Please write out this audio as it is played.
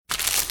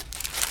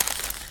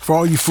For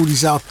all you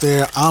foodies out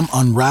there, I'm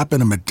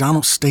unwrapping a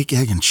McDonald's steak,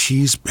 egg, and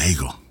cheese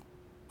bagel.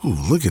 Ooh,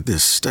 look at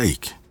this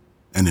steak.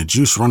 And the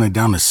juice running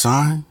down the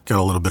side.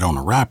 Got a little bit on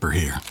the wrapper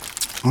here.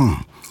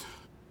 And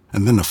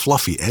then the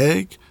fluffy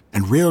egg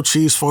and real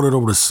cheese folded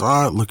over the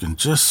side, looking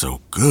just so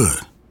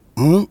good.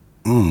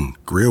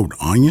 Grilled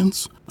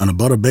onions and a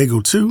butter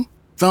bagel too.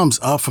 Thumbs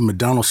up for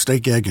McDonald's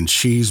steak, egg, and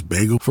cheese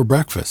bagel for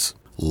breakfast.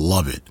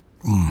 Love it.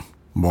 I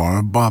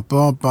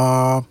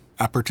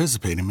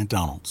participate in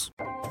McDonald's.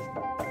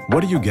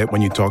 What do you get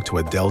when you talk to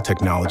a Dell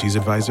Technologies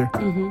advisor?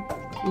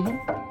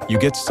 You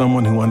get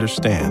someone who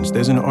understands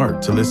there's an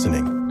art to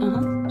listening.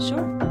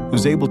 Sure.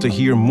 Who's able to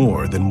hear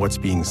more than what's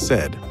being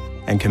said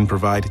and can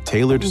provide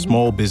tailored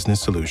small business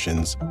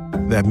solutions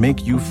that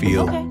make you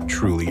feel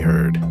truly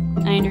heard.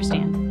 I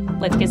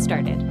understand. Let's get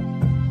started.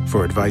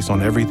 For advice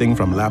on everything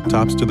from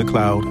laptops to the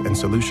cloud and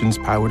solutions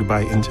powered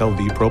by Intel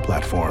vPro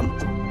platform,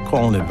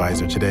 call an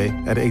advisor today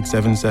at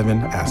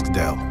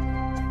 877-ASK-DELL.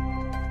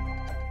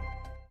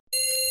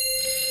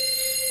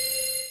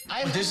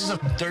 This is a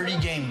dirty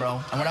game, bro.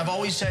 And what I've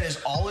always said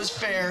is all is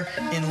fair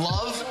in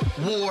love,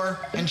 war,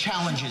 and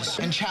challenges,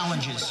 and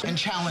challenges, and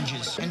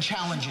challenges, and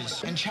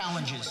challenges, and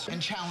challenges,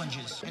 and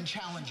challenges, and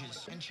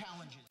challenges, and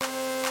challenges.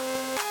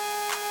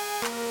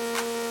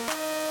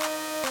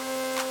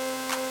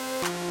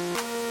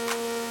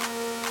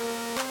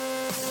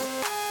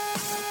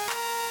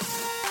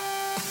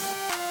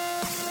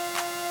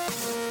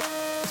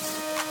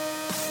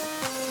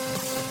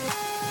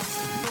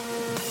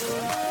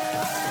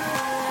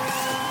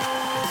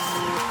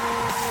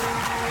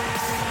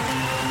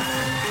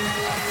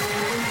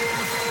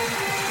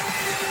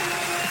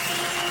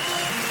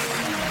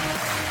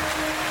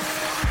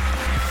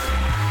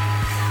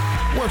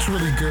 What's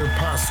really good,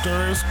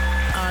 posters?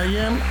 I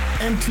am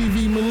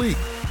MTV Malik.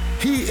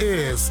 He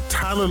is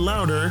Tyler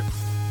Louder,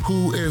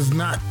 who is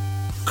not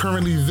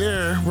currently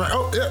there. Right?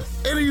 Oh, yeah,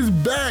 and he's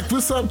back.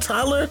 What's up,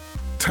 Tyler?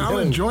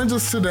 Tyler joins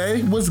us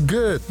today. What's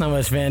good? Not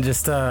much, man.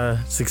 Just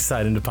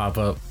excited to pop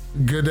up.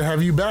 Good to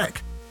have you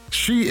back.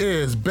 She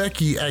is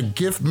Becky at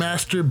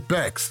Giftmaster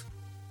Bex.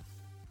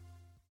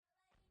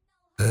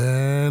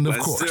 And of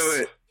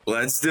course,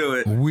 Let's do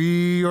it.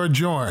 We are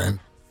joined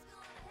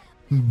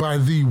by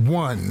the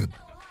one,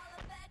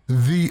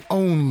 the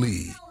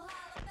only,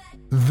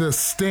 the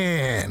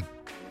Stan,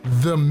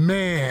 the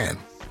man,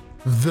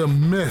 the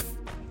myth,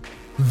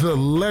 the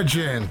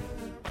legend,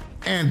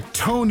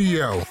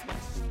 Antonio,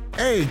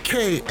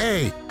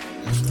 a.k.a.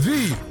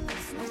 the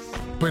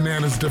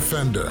Bananas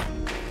Defender.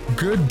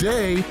 Good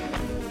day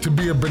to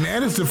be a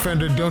Bananas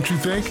Defender, don't you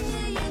think?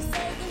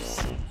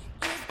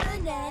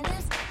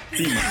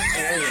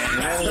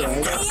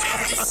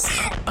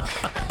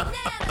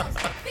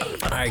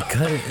 I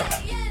couldn't.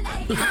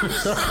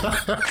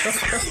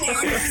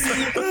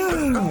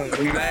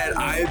 Man,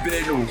 I've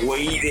been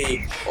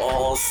waiting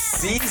all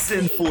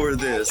season for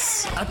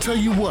this. I tell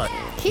you what,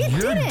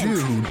 your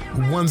dude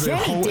won the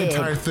whole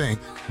entire thing.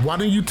 Why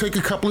don't you take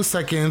a couple of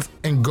seconds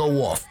and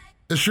go off?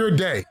 It's your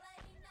day.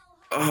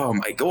 Oh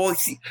my God.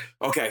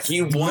 Okay,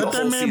 he won Let the that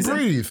whole man season.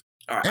 breathe.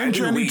 All right, And I've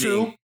been Jenny waiting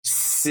too.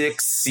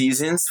 6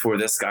 seasons for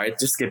this guy to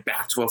just get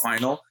back to a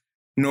final.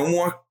 No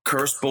more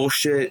curse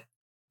bullshit.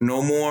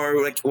 No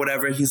more like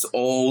whatever. He's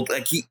old.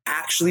 Like he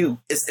actually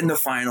is in the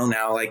final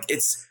now. Like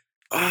it's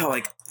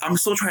like I'm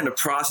still trying to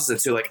process it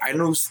too. Like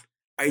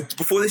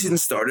before the season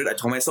started, I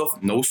told myself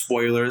no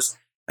spoilers,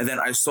 and then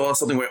I saw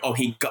something where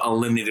he got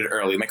eliminated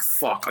early. I'm like,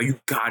 fuck, are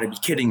you gotta be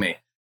kidding me?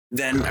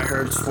 Then I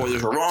heard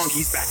spoilers were wrong.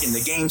 He's back in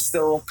the game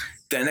still.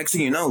 Then next thing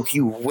you know, he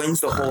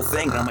wins the whole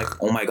thing, and I'm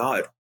like, oh my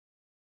God.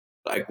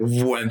 Like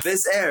when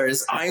this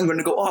airs, I am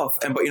gonna go off.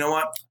 But you know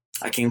what?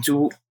 I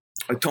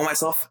told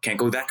myself can't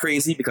go that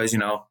crazy because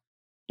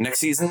next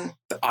season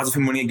the odds of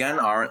him winning again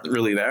aren't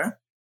really there.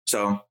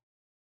 So I'm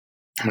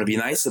gonna be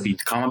nice. I'll be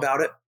calm about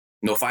it.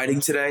 No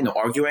fighting today. No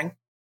arguing.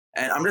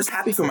 And I'm just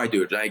happy for my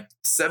dude. Like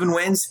 7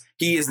 wins.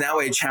 He is now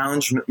a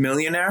challenge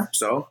millionaire.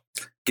 So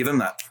give him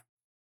that.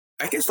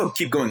 I can still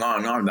keep going on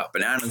and on about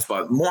bananas,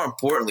 but more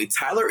importantly,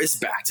 Tyler is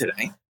back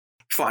today.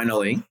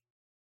 Finally,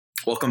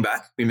 welcome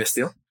back. We missed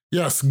you.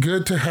 Yes,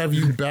 good to have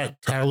you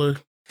back, Tyler.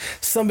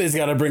 Somebody's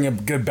got to bring a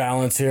good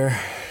balance here.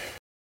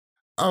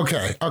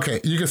 Okay,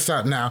 you can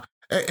stop now.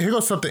 Here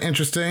goes something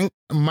interesting.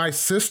 My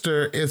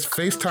sister is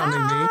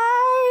FaceTiming me.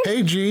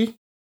 Hey, G.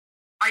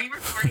 Are you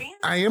recording?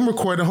 I am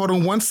recording. Hold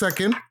on 1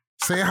 second.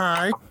 Say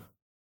hi.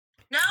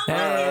 No,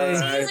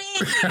 Hey.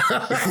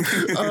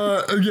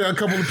 Yeah, a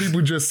couple of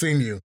people just seen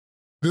you.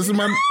 This is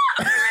my...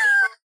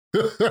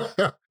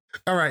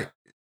 All right.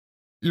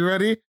 You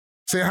ready?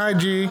 Say hi,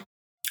 G.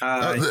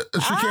 Hi. She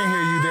can't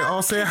hear you. They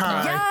all say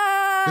hi. Yes,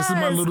 This is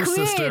my little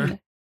queen. sister.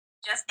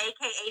 just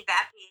AKA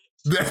that bitch.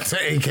 That's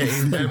AKA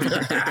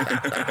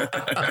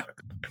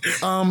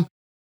that.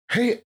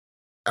 Hey,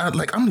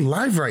 I'm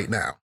live right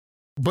now.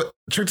 But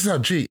check this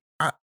out, G.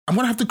 I'm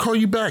gonna have to call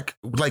you back.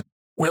 Like,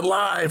 we're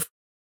live.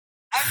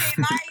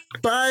 Okay, bye.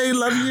 Bye,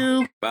 love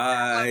you.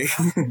 Bye.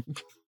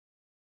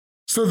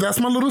 So that's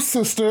my little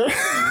sister.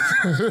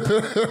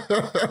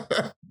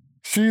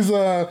 She's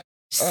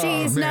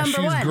She's number she's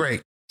one.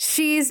 great.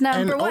 She's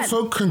number and one.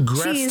 also,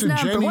 congrats She's to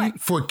number Jenny one.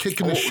 for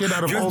kicking the shit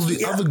out of all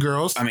the other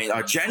girls. I mean,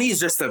 Jenny's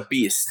just a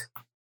beast.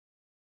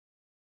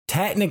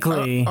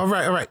 Technically, all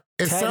right.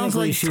 It sounds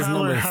like she's Tyler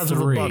number has a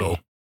 3. rebuttal.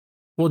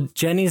 Well,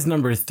 Jenny's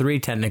number 3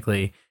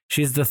 technically.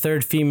 She's the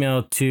 3rd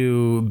female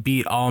to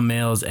beat all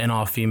males and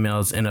all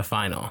females in a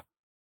final.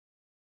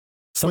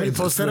 Somebody Wait,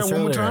 posted say this that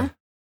one more earlier. time?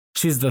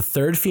 She's the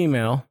 3rd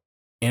female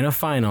in a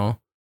final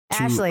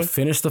to Ashley.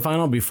 finish the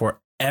final before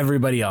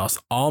everybody else.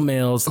 All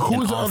males Who and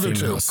was the all other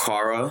two? females.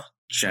 Cara,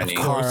 Jenny,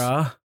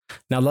 Cara.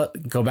 Now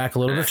go back a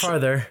little bit Ashley.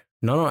 farther.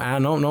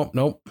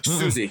 No.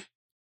 Susie.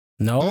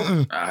 No.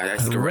 Mm-mm.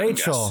 That's a good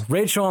Rachel. guess.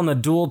 Rachel on the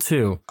duel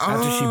too.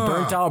 After she Ah.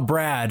 burnt out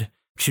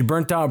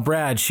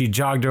Brad, she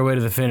jogged her way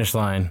to the finish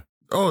line.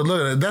 Oh, look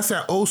at that. That's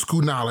that old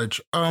school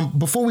knowledge.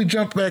 Before we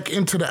jump back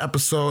into the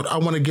episode, I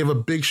want to give a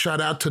big shout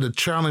out to the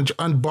Challenge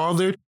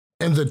Unbothered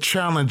and the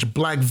Challenge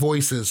Black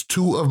Voices,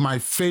 2 of my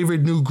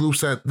favorite new groups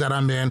that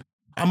I'm in.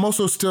 I'm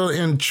also still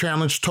in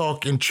Challenge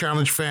Talk and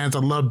Challenge Fans. I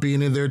love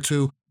being in there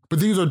too. But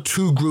these are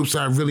 2 groups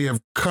that I really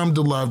have come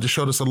to love, to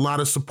show us a lot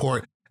of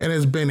support. And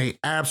it's been an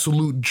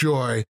absolute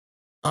joy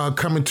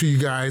coming to you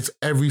guys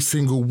every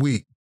single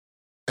week.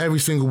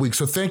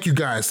 So thank you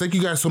guys. Thank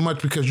you guys so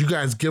much, because you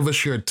guys give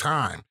us your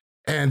time.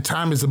 And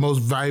time is the most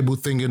valuable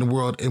thing in the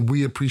world, and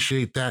we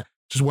appreciate that.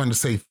 Just wanted to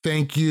say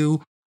thank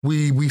you.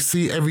 We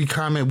see every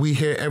comment, we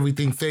hear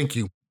everything. Thank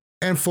you.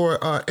 And for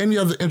any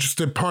other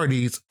interested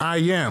parties, I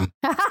am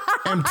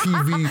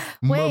MTV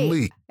Wait,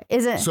 Malik.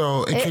 Is it?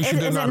 So in case you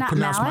didn't know how to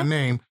pronounce my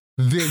name,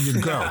 there you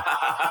go.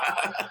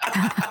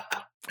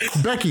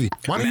 Becky,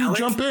 why don't you Malik,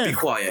 jump in? Be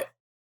quiet.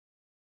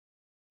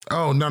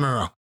 Oh,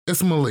 no.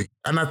 It's Malik.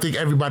 And I think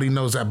everybody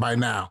knows that by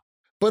now.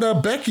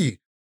 But Becky,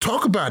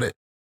 talk about it.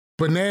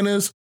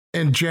 Bananas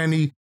and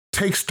Jenny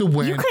takes the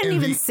win. You couldn't in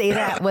even the say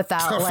that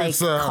without like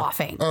toughest,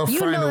 coughing. You know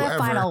final that ever.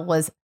 final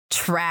was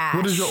trash.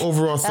 What is your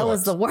overall thoughts? That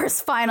was the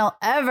worst final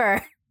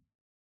ever.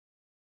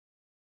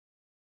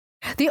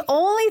 The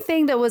only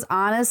thing that was,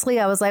 honestly,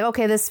 I was like,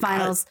 okay, this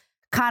final's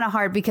kind of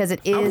hard because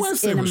it wouldn't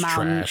is say it in a was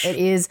mountain. trash. It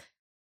is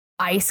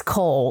ice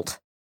cold.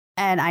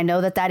 And I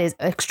know that is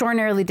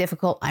extraordinarily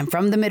difficult. I'm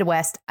from the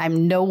Midwest. I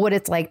know what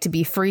it's like to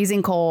be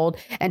freezing cold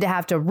and to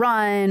have to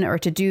run or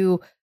to do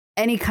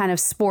any kind of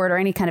sport or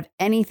any kind of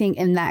anything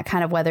in that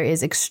kind of weather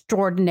is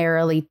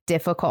extraordinarily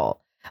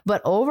difficult.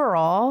 But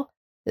overall,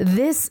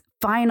 this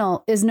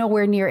final is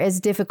nowhere near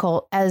as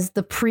difficult as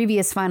the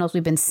previous finals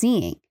we've been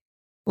seeing.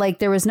 Like,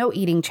 there was no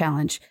eating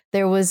challenge.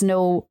 There was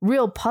no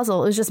real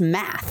puzzle. It was just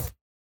math.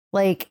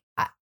 Like,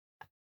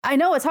 I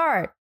know it's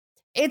hard.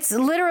 It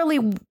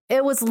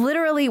was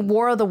literally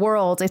War of the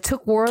Worlds. It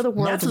took War of the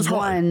Worlds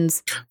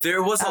ones.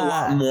 There was a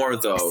lot more,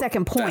 though.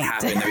 Second point. That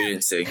happened that we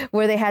didn't see.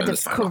 Where they had in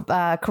this final.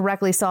 to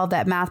correctly solve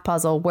that math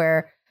puzzle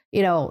where,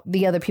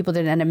 the other people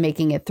didn't end up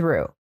making it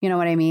through. You know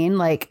what I mean?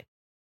 Like,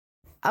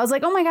 I was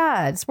like, oh my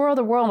God, it's War of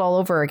the World all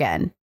over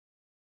again.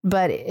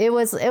 But it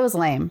was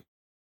lame.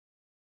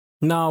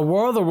 No,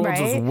 War of the Worlds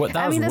Right? was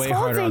I mean, way this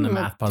whole harder on the thing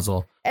math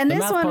puzzle. And The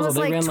this math one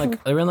puzzle, was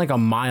they ran like a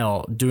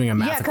mile doing a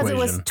math because equation. it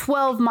was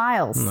 12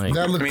 miles. Like,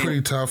 That looked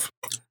pretty tough.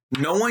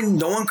 No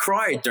one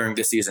cried during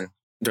this season,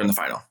 during the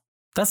final.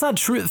 that's not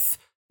truth.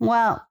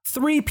 Well,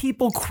 3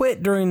 people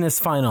quit during this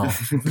final.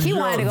 he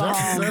wanted to go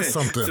home. That's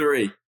something.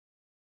 3.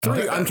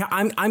 3.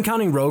 I'm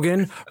counting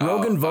Rogan.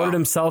 Rogan voted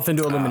himself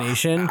into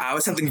elimination. I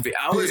was counting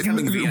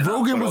Vienna.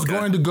 Rogan but was okay.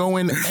 going to go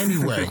in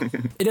anyway.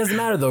 It doesn't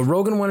matter though.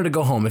 Rogan wanted to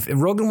go home. If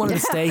Rogan wanted to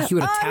stay, he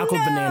would have Oh, tackled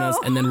no. Bananas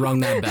and then rung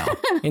that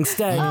bell.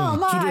 Instead, Oh,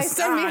 my, he just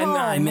send me nah,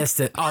 I home." missed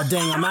it. Oh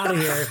dang, I'm out of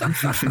here.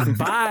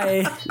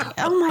 Bye.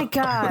 Oh my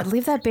God,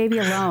 leave that baby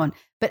alone.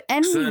 But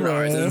So then, all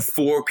right, anyway, then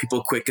 4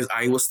 people quit because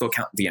I will still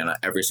count Vienna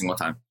every single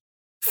time.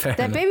 Fair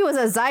that enough. baby was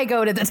a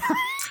zygote at the time.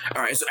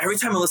 All right, so every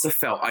time Alyssa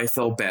fell, I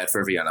felt bad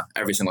for Vienna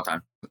every single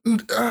time.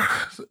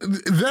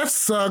 That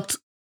sucked.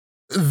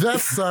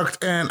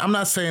 And I'm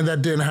not saying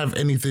that didn't have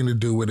anything to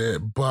do with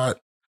it,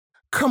 but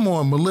come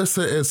on,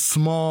 Melissa is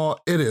small.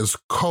 It is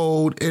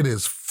cold. It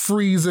is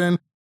freezing.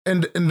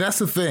 And that's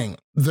the thing.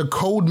 The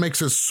cold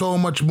makes it so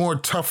much more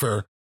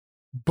tougher,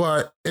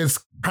 but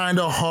it's kind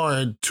of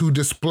hard to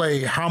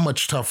display how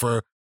much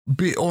tougher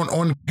be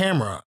on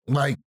camera.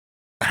 Like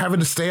having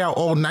to stay out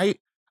all night.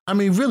 I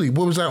mean, really,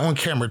 what was that on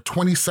camera?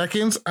 20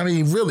 seconds? I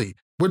mean, really,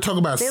 we're talking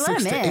about They let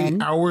 6 to him 8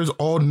 in. hours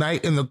all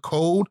night in the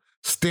cold,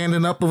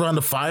 standing up around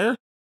the fire.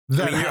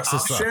 That I mean, your has to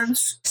suck.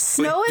 options.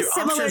 Snow is your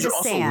similar options to are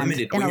also sand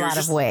limited. in When a you're lot of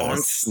just ways. On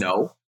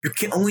snow, you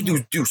can only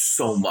do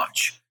so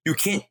much. You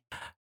can't.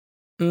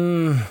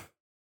 Yeah,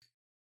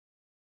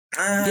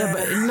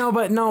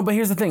 but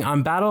here's the thing.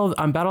 On Battle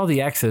of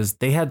the X's,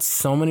 they had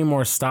so many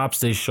more stops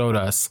they showed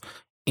us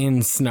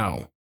in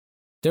snow.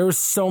 There were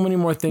so many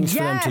more things for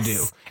them to do.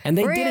 Yes. And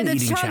they We're did an gonna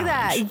eating chug challenge.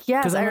 that.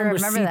 Yes, 'Cause I remember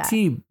remember that.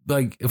 CT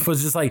like it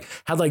was just like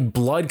had like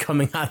blood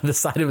coming out of the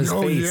side of his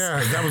Oh, face.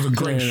 yeah, that was a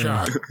great Yeah.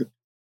 shot.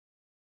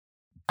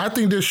 I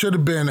think there should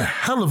have been a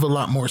hell of a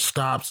lot more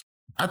stops.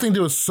 I think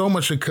there was so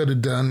much it could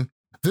have done.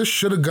 This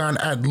should have gone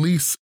at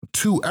least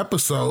 2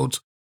 episodes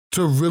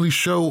to really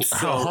show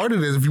how hard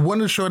it is. If you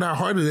wanted to show it how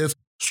hard it is,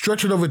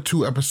 stretch it over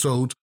 2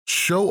 episodes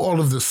show all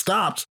of the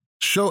stops,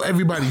 show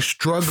everybody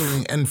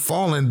struggling and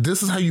falling.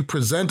 This is how you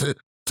present it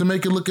to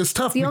make it look as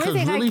tough. The only because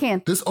thing I really,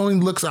 can't- this only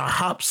looks a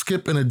hop,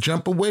 skip, and a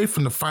jump away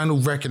from the final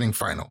reckoning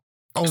final.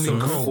 Only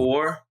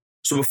cold.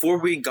 So before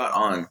we got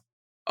on,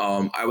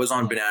 I was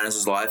on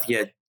Bananas' live. He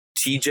had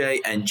TJ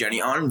and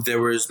Jenny on.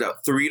 There was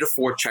about 3 to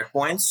 4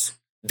 checkpoints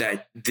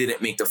that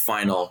didn't make the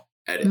final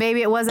edit.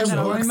 Maybe it wasn't going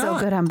to look so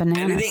good on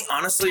Bananas. Editing,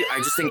 honestly, I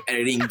just think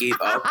editing gave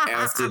up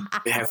after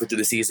halfway through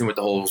the season with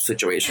the whole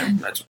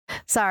situation.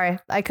 Sorry,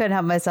 I couldn't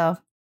help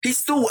myself. He's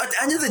still, at the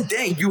end of the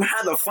day, you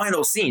had the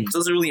final scene. It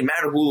doesn't really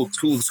matter who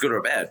looks good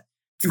or bad.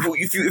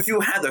 If you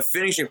had the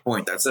finishing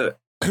point, that's it.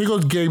 Here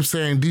goes Gabe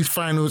saying these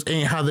finals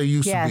ain't how they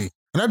used to be.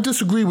 And I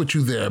disagree with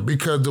you there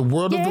because the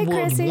World of the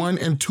Worlds Chrissy. 1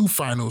 and 2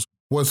 finals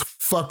was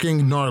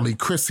fucking gnarly.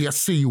 Chrissy, I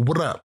see you. What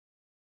up?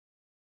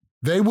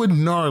 They were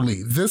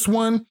gnarly. This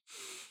one,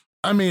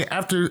 I mean,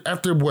 after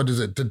what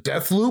is it? The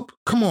death loop?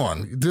 Come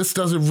on. This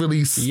doesn't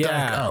really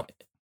stack up.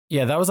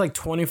 Yeah, that was like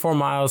 24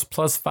 miles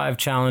plus 5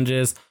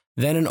 challenges,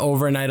 then an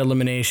overnight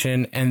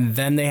elimination, and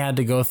then they had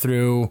to go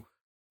through,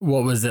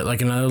 what was it,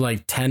 like another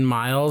like 10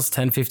 miles,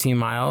 10, 15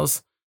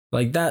 miles?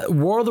 Like that,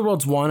 World of the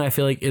Worlds 1, I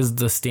feel like is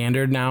the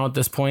standard now at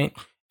this point.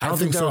 I don't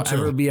think there'll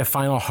ever be a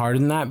final harder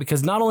than that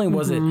because not only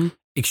was it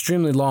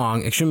extremely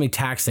long, extremely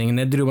taxing, and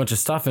they had to do a bunch of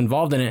stuff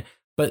involved in it,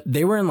 but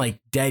they were in like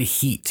dead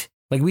heat.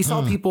 Like we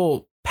saw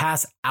people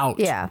pass out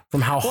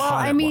from how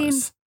hot it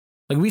was.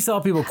 Like we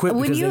saw people quit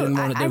because they didn't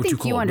want it. They were too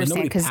cold. You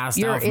understand because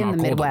you're in the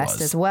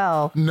Midwest as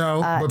well.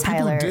 No, but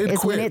Tyler, people did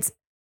quit. When it's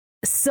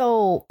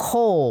so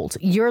cold,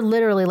 you're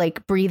literally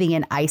like breathing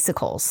in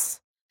icicles.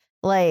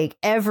 Like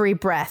every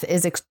breath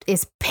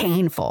is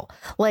painful.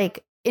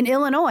 Like in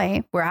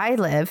Illinois, where I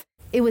live,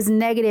 it was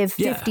negative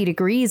 50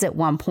 degrees at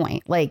one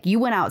point. Like you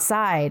went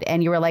outside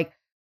and you were like,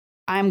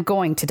 I'm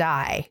going to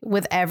die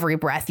with every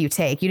breath you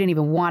take. You didn't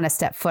even want to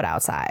step foot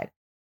outside.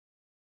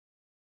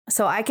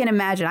 So I can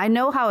imagine. I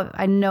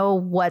know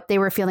what they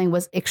were feeling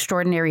was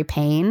extraordinary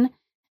pain.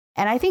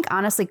 And I think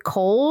honestly,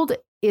 cold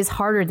is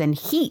harder than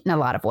heat in a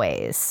lot of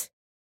ways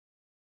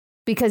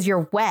because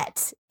you're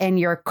wet and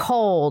you're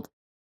cold.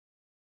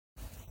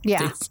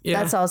 Yeah,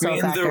 that's also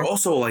a factor. They're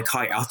also like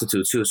high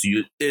altitude too, so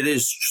it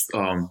is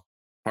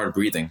hard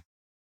breathing.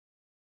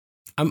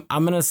 I'm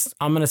gonna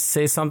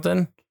say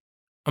something.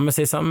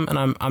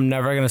 And I'm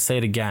never gonna say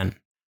it again.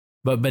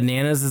 But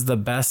Bananas is the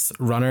best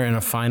runner in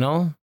a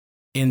final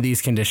in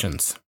these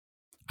conditions.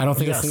 I don't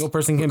think a single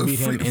person can beat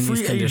him in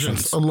these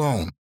conditions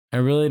alone. I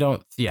really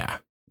don't. Yeah.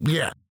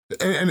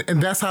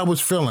 And that's how I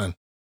was feeling.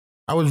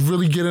 I was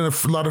really getting a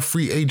lot of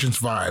free agents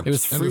vibes. It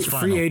was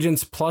free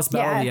agents plus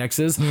Battle of the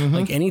X's.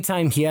 Like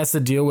anytime he has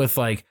to deal with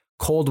like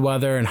cold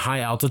weather and high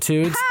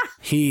altitudes,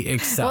 he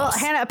excels. Well,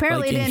 Hannah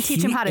apparently didn't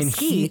teach him how to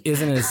ski. He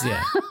isn't as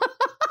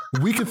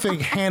We could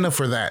thank Hannah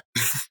for that.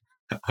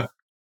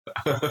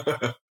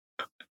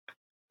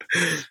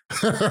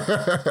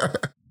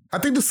 I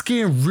think the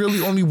skiing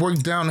really only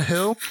worked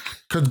downhill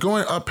because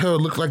going uphill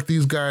looked like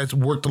these guys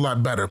worked a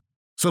lot better.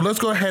 So let's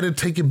go ahead and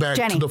take it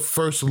back to the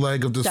first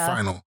leg of this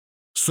final.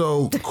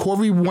 So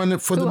Corey won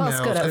it for the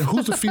males. And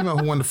who's the female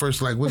who won the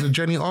first leg? Was it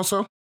Jenny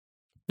also?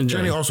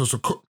 Jenny also.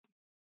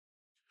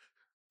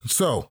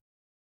 So,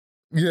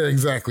 yeah,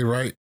 exactly,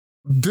 right?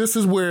 This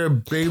is where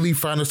Bailey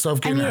found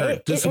herself getting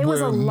hurt. This it is was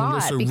where a lot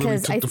Melissa because really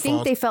I took the think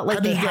fault. they felt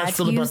like they had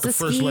to use the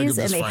skis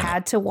and they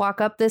had to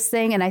walk up this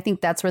thing. And I think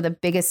that's where the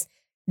biggest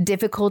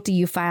difficulty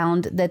you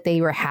found that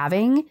they were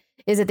having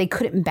is that they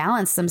couldn't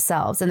balance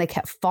themselves and they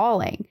kept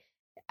falling.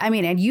 I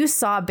mean, and you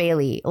saw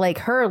Bailey, like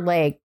her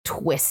leg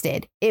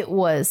twisted. It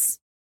was,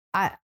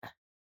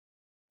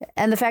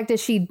 and the fact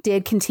that she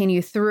did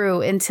continue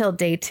through until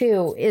day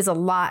 2 is a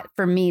lot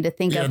for me to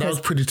think of. Yeah, that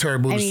was pretty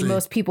terrible. I mean,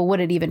 most people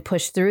wouldn't even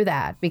push through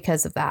that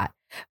because of that.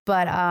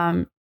 But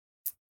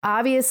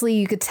obviously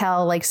you could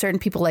tell like certain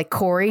people like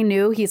Corey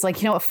knew. He's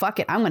like, you know what, fuck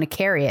it. I'm going to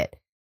carry it.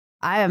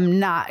 I am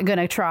not going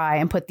to try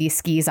and put these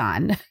skis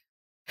on.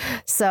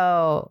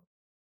 So.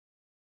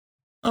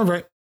 All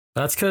right.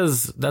 That's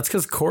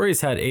because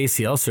Corey's had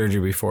ACL surgery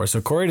before,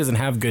 so Corey doesn't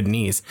have good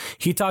knees.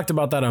 He talked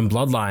about that on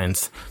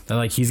Bloodlines, that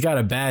like he's got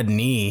a bad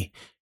knee,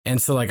 and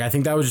so like I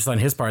think that was just on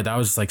his part. That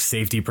was just like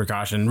safety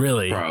precaution,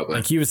 really. Probably.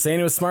 Like he was saying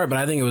it was smart, but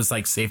I think it was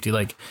like safety,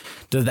 like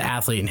to the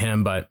athlete in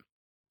him. But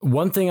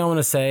one thing I want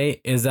to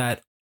say is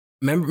that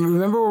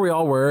remember where we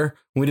all were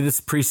when we did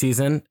this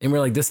preseason, and we're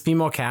like, this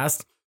female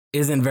cast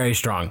isn't very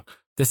strong.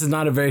 This is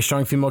not a very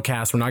strong female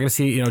cast. We're not going to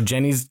see,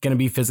 Jenny's going to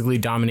be physically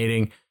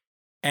dominating,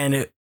 and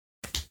it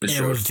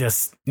was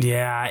just,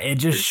 it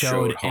just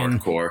showed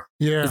hardcore.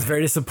 Yeah, it's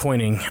very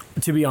disappointing,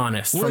 to be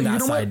honest, from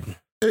that side.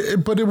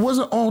 But it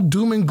wasn't all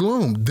doom and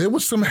gloom. There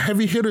was some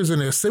heavy hitters in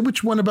there. Say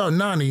what you want about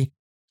Nani.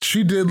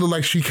 She did look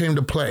like she came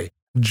to play.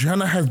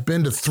 Jenna has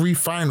been to 3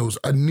 finals.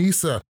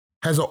 Anissa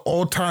has an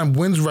all-time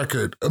wins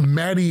record.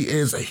 Maddie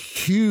is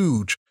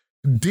huge.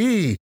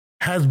 D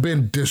has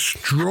been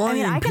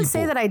destroying people. I can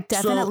say that I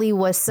definitely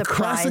was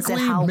surprised at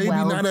how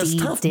well not as Dee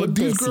tough, did but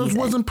these this girls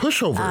season. wasn't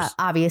pushovers.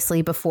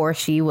 Obviously, before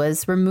she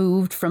was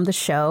removed from the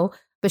show,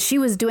 but she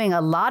was doing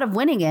a lot of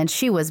winning and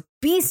she was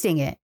beasting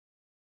it.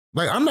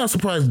 Like, I'm not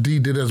surprised Dee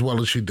did as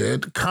well as she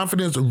did.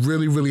 Confidence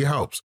really, really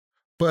helps.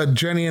 But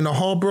Jenny in the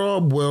hall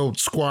brawl will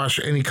squash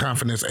any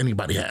confidence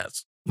anybody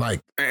has.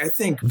 Like, I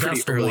think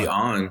that's pretty the early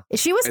one. on.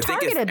 She was I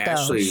think if targeted, though.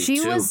 Ashley, She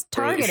too, was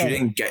targeted. If she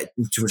didn't get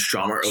too much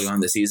drama early on in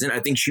the season, I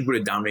think she would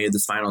have dominated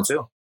this final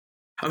too.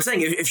 I'm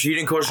saying if she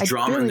didn't cause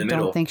drama in the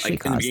middle, think she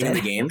like in the beginning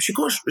of the game, she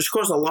caused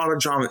a lot of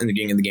drama in the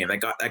beginning of the game.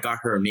 That got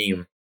her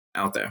name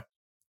out there.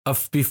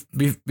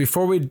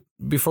 Before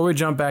we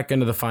jump back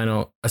into the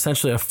final,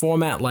 essentially a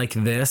format like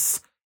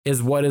this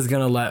is what is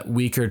going to let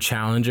weaker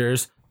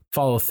challengers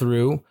follow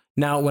through.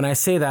 Now, when I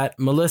say that,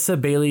 Melissa,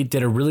 Bailey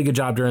did a really good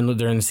job during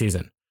the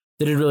season.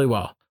 They did really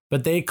well,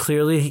 but they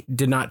clearly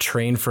did not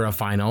train for a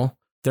final.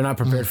 They're not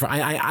prepared for.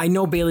 I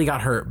know Bailey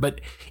got hurt,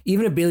 but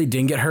even if Bailey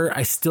didn't get hurt,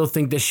 I still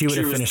think that she would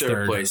have finished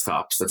third place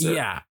tops. That's it.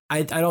 Yeah,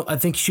 I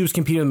think she was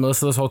competing with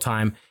Melissa this whole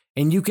time,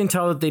 and you can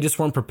tell that they just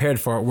weren't prepared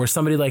for it. Where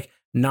somebody like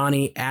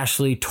Nani,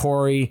 Ashley,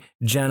 Tori,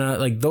 Jenna,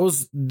 like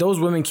those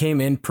women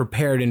came in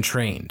prepared and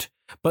trained,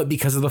 but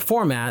because of the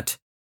format,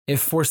 it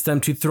forced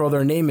them to throw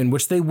their name in,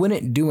 which they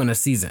wouldn't do in a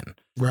season.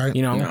 Right.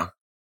 You know, Yeah.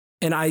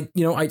 and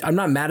I'm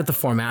not mad at the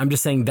format. I'm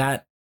just saying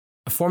that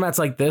formats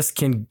like this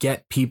can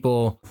get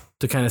people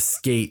to kind of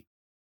skate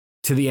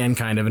to the end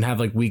kind of and have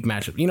like weak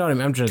matchups. You know what I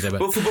mean? I'm trying to say,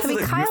 But for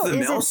the Kyle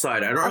male isn't-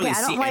 side, I don't really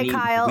see like any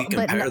Kyle, weak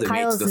but competitor that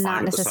Kyle makes is the not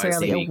final besides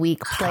necessarily a maybe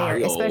weak player,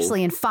 Kyle.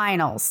 especially in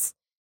finals.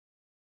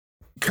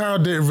 Kyle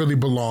didn't really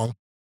belong.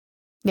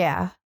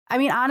 Yeah. I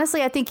mean,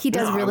 honestly, I think he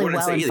does No, I really wouldn't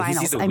well say in he's the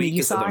finals. I mean, you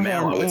weakest of saw the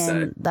male, him I would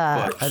say. in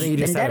But I think he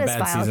just had a Vendetta's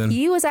bad final. season.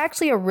 He was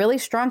actually a really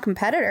strong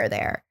competitor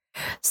there.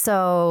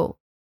 So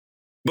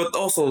But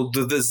also,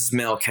 this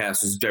male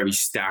cast was very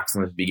stacked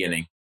from the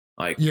beginning.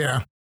 Like,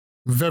 Yeah.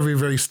 Very,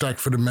 very stacked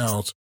for the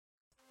males.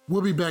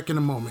 We'll be back in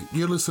a moment.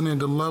 You're listening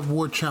to Love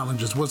War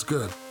Challenges. What's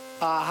good?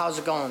 How's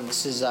it going?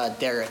 This is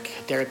Derek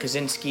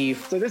Kaczynski.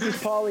 So this is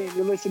Paulie, and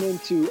you're listening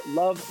to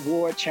Love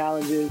War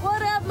Challenges.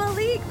 What up,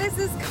 Malik? This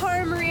is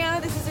Cara Maria.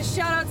 This is a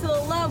shout out to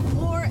the Love,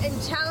 War,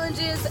 and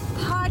Challenges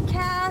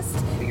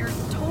podcast. You're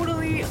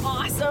totally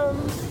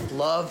awesome.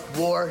 Love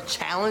War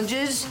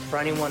Challenges. For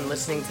anyone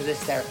listening to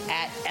this, they're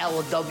at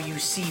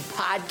LWC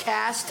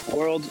Podcast.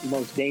 World's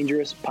most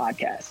dangerous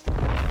podcast.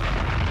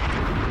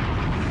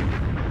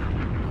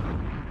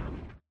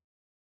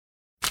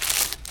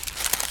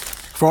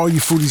 For all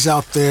you foodies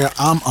out there,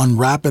 I'm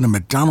unwrapping a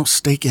McDonald's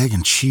steak, egg,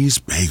 and cheese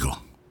bagel.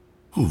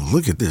 Ooh,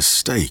 look at this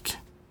steak.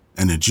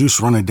 And the juice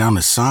running down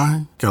the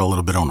side, got a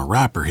little bit on the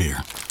wrapper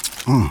here.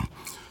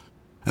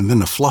 And then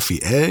the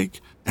fluffy egg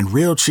and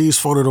real cheese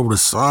folded over the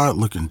side,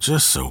 looking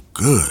just so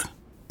good.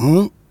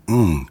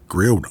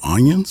 Grilled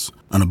onions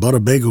and a butter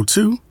bagel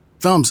too.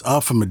 Thumbs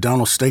up for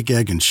McDonald's steak,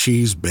 egg, and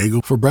cheese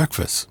bagel for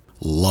breakfast.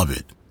 Love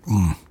it.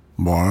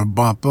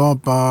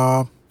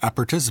 Ba-ba-ba-ba. I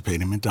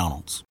participate in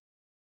McDonald's.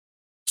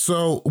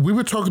 So we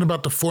were talking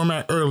about the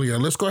format earlier.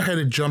 Let's go ahead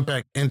and jump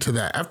back into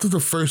that. After the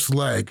first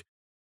leg,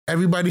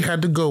 everybody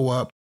had to go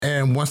up.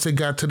 And once they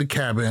got to the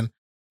cabin,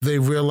 they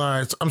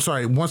realized,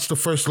 once the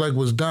first leg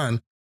was done,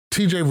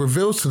 TJ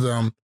reveals to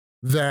them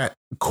that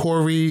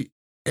Corey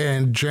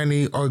and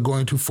Jenny are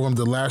going to form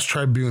the last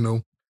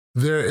tribunal.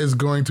 There is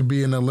going to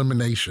be an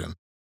elimination.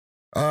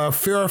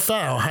 Fair or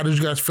foul? How did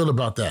you guys feel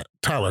about that?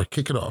 Tyler,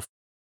 kick it off.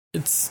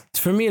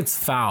 For me, it's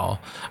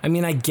foul. I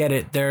mean, I get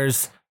it.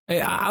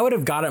 I would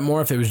have got it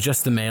more if it was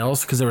just the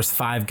males because there was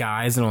 5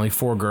 guys and only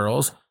 4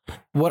 girls.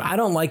 What I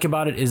don't like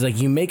about it is like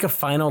you make a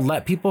final,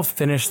 let people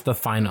finish the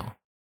final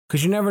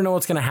because you never know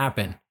what's going to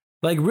happen.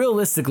 Like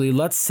realistically,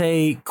 let's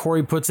say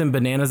Corey puts in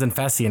Bananas and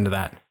Fessy into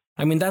that.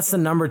 I mean, that's the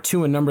number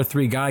 2 and number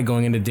 3 guy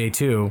going into day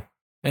 2.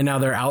 And now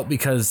they're out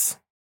because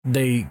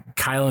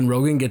Kyle and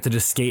Rogan get to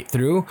just skate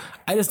through.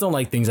 I just don't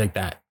like things like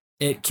that.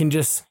 It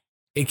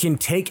can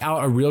take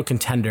out a real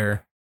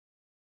contender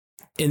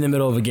in the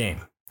middle of a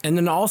game. And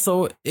then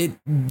also, they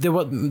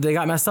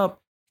got messed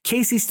up.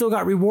 Casey still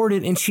got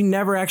rewarded, and she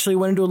never actually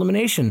went into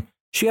elimination.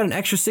 She got an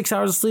extra 6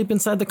 hours of sleep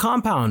inside the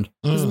compound.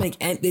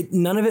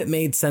 None of it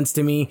made sense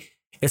to me.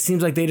 It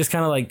seems like they just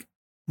kind of like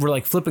were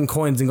like flipping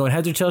coins and going,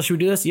 heads or tails, should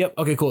we do this? Yep.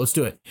 Okay, cool. Let's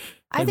do it.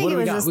 I think it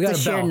was just the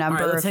sheer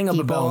number of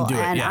people.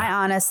 And I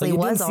honestly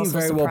was also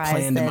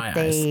surprised that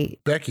they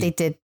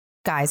did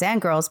guys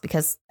and girls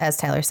because, as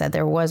Tyler said,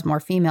 there was more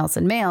females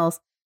than males.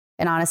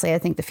 And honestly, I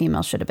think the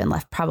females should have been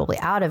left probably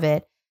out of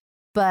it.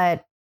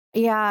 But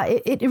yeah,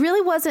 it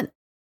really wasn't.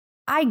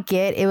 I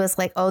get it was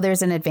like, oh,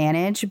 there's an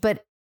advantage,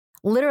 but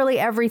literally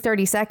every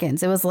 30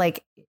 seconds, it was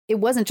like, it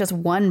wasn't just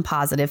one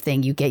positive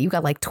thing you get. You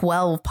got like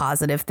 12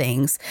 positive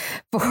things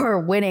for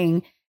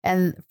winning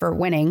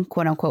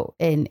quote unquote,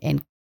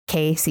 in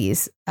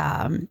Casey's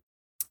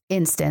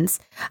instance.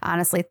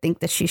 Honestly, I think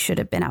that she should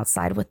have been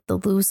outside with the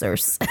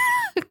losers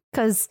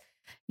because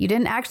you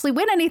didn't actually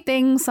win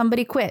anything.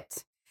 Somebody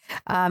quit.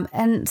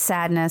 And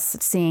sadness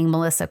seeing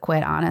Melissa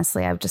quit.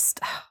 Honestly, I'm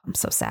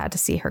so sad to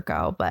see her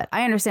go, but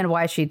I understand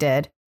why she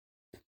did.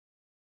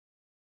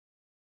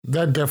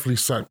 That definitely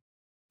sucked.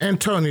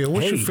 Antonio,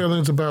 what's your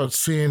feelings about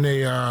seeing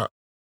a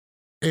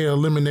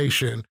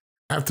elimination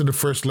after the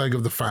first leg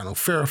of the final?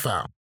 Fair or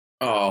foul?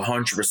 Oh,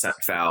 100%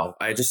 foul.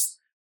 I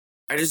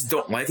I just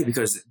don't like it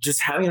because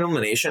just having an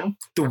elimination,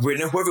 the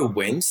winner, whoever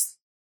wins,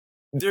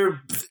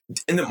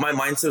 my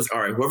mind says,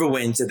 all right, whoever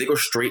wins, if they go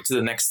straight to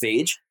the next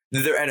stage,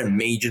 they're at a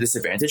major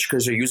disadvantage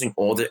because they're using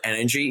all their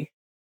energy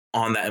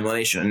on that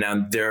elimination, and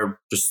now they're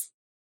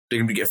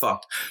gonna get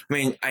fucked. I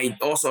mean, they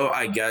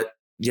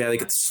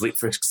get to sleep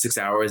for 6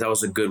 hours. That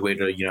was a good way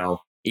to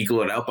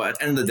equal it out. But at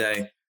the end of the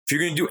day, if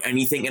you're gonna do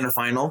anything in a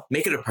final,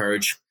 make it a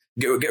purge.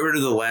 Get rid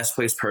of the last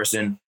place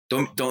person.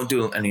 Don't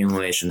do any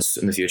eliminations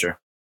in the future.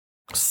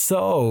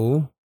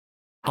 So,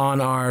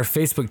 on our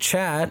Facebook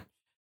chat,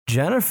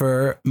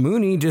 Jennifer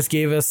Mooney just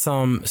gave us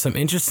some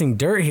interesting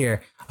dirt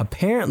here.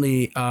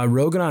 Apparently,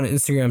 Rogan on an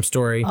Instagram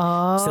story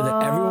said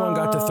that everyone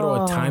got to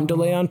throw a time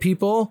delay on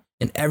people,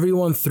 and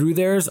everyone threw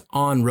theirs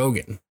on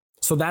Rogan.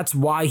 So that's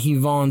why he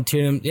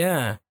volunteered him.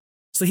 Yeah.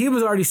 So he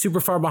was already super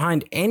far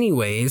behind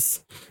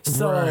anyways.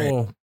 So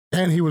right.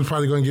 And he was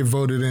probably going to get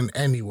voted in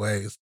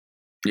anyways.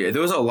 Yeah,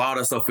 there was a lot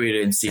of stuff we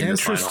didn't see in this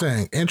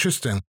final.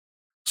 Interesting.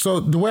 So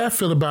the way I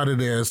feel about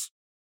it is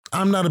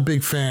I'm not a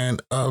big fan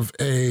of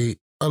a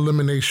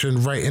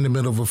elimination right in the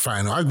middle of a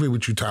final. I agree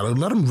with you, Tyler.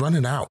 Let them run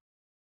it out.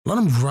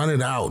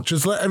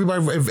 Just let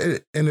everybody,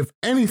 if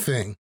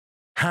anything,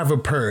 have a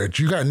purge.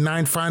 You got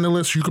 9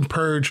 finalists. You can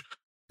purge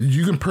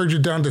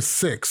it down to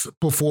 6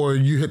 before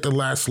you hit the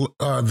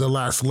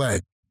last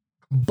leg.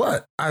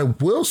 But I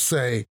will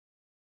say,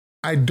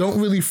 I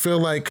don't really feel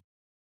like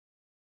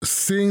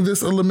seeing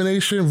this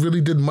elimination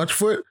really did much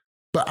for it.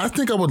 But I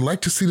think I would like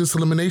to see this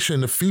elimination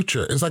in the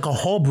future. It's like a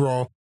hall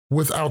brawl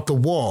without the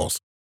walls.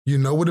 You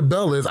know where the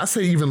bell is. I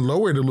say even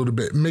lower it a little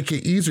bit, make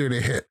it easier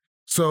to hit.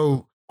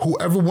 So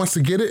whoever wants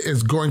to get it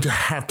is going to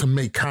have to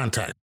make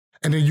contact.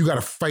 And then you got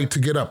to fight to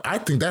get up. I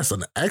think that's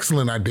an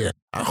excellent idea.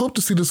 I hope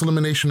to see this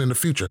elimination in the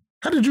future.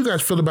 How did you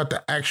guys feel about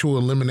the actual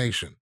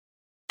elimination?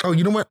 Oh,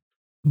 you know what?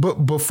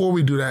 But before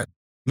we do that,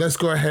 let's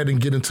go ahead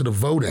and get into the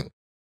voting.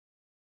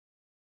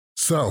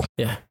 So,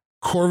 yeah,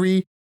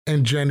 Corey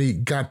and Jenny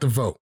got the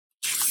vote.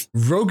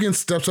 Rogan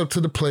steps up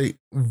to the plate,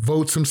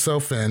 votes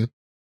himself in,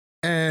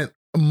 and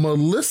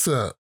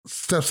Melissa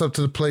steps up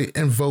to the plate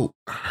and vote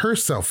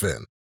herself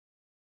in.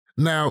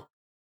 Now,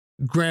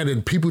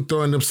 granted, people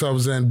throwing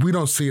themselves in, we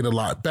don't see it a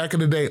lot. Back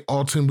in the day,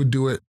 Alton would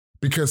do it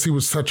because he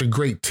was such a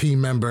great team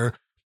member,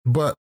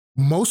 but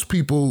most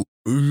people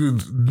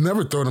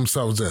never throw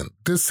themselves in.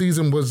 This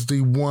season was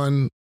the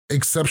one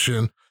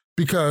exception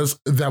because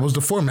that was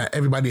the format.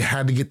 Everybody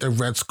had to get their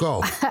red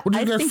skull. What do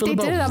you guys feel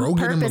about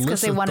Rogan and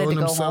Melissa throwing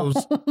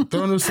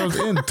themselves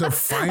into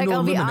final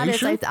I'll be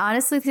elimination? honest, I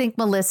honestly think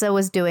Melissa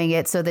was doing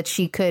it so that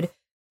she could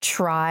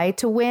try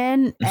to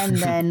win and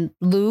then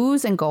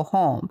lose and go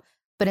home.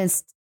 But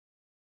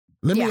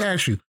let me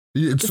ask you.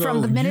 So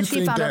from the minute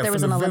she found out there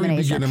was an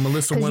elimination,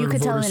 Melissa wanted you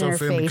could to vote tell in her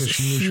herself in face because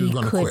she knew she was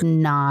going to could quit.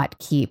 not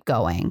keep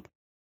going.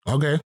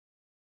 Okay.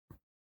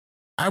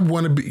 I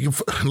want to be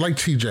like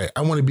TJ.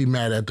 I want to be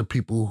mad at the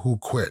people who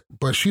quit,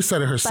 but she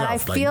said it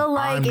herself. But I feel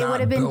like it would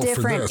have been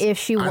different if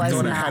she was not I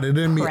thought I had it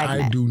in me.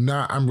 pregnant. I do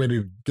not. I'm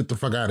ready to get the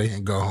fuck out of here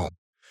and go home.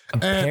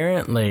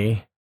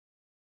 Apparently,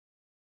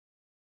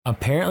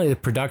 the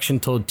production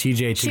told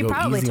TJ to go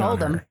probably easy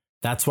told on her. him.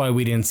 That's why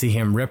we didn't see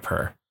him rip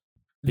her.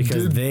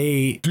 Because Do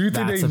you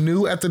think they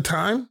knew at the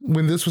time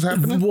when this was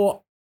happening?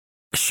 Well,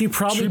 she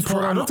probably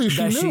told I don't think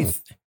she knew.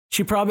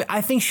 She probably.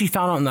 I think she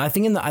found out. I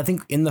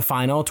think in the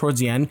final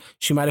towards the end,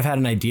 she might have had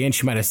an idea and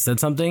she might have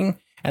said something,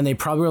 and they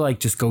probably were like,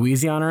 "Just go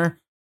easy on her."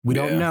 We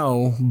don't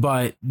know,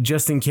 but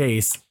just in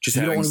case, just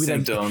you having don't want to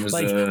be symptoms.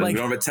 like, we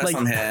don't have a test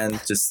on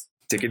hand. Just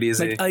take it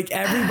easy. Like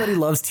everybody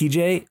loves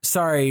TJ.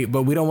 Sorry,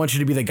 but we don't want you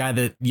to be the guy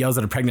that yells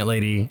at a pregnant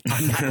lady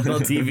on national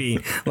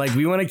TV. Like,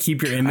 we want to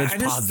keep your image I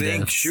just positive.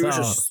 think she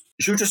was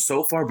just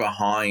so far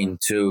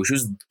behind too. She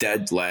was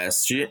dead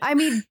last.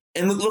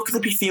 And look at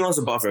the females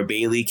above her,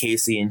 Bailey,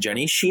 Casey, and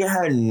Jenny. She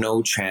had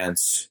no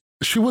chance.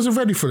 She wasn't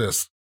ready for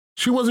this.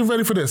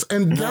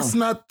 And that's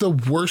not the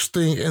worst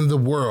thing in the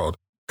world.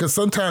 Because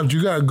sometimes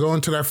you got to go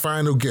into that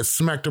final, get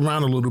smacked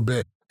around a little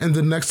bit. And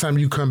the next time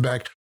you come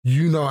back,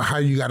 you know how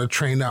you got to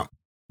train up.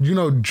 You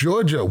know,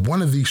 Georgia,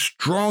 one of the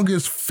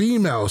strongest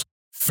females,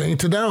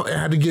 fainted out and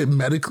had to get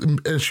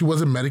and she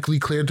wasn't medically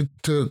cleared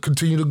to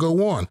continue to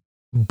go on.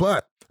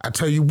 But I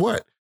tell you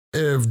what,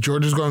 if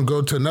Georgia's going to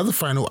go to another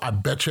final, I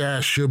bet your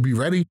ass she'll be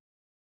ready.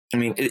 I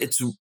mean,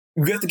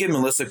 we have to give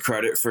Melissa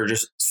credit for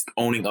just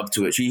owning up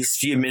to it.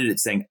 She admitted it,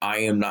 saying, "I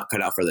am not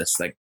cut out for this.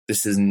 Like,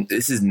 this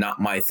is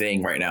not my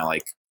thing right now.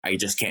 Like, I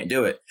just can't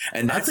do it."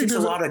 And that takes a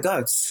lot of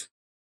guts.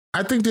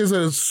 I think there's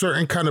a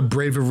certain kind of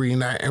bravery in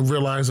that, and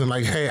realizing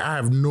like, hey, I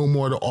have no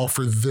more to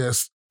offer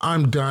this.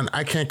 I'm done.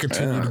 I can't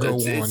continue to go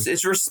on.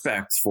 It's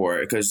respect for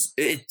it, because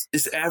it's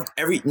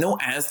no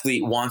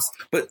athlete wants,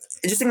 but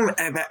just think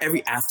about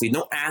every athlete.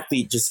 No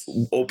athlete just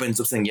opens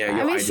up saying,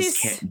 I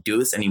just can't do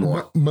this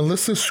anymore.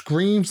 Melissa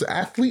screams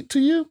athlete to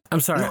you?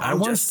 I'm sorry. No,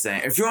 I'm just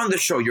saying, if you're on the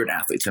show, you're an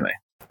athlete to me.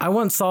 I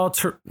once saw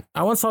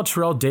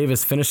Terrell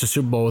Davis finish the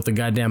Super Bowl with a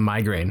goddamn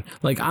migraine.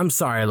 Like, I'm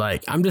sorry.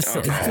 Like, I'm just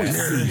saying.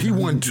 Yeah, he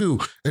won too.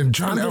 And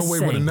John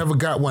Elway would have never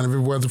got one if it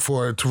wasn't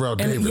for Terrell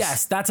Davis.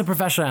 Yes, that's a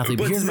professional athlete.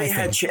 But here's my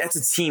thing. That's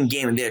a team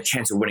game and they had a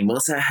chance of winning.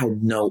 Melissa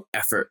had no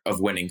effort of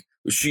winning.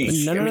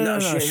 She had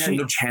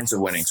no chance of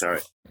winning.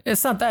 Sorry.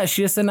 It's not that.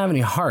 She just didn't have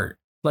any heart.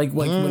 Like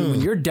when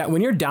you're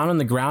down on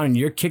the ground and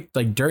you're kicked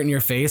like dirt in your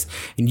face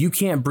and you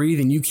can't breathe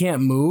and you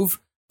can't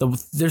move,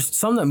 there's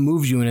something that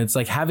moves you, and it's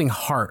like having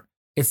heart.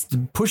 It's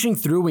pushing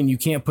through when you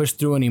can't push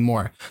through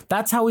anymore.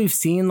 That's how we've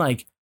seen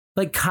like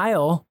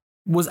Kyle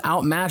was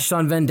outmatched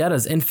on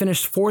Vendettas and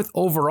finished 4th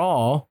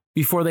overall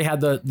before they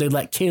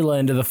let Kayla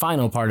into the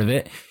final part of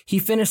it. He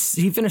finished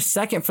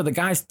 2nd for the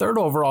guys, 3rd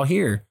overall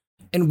here.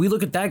 And we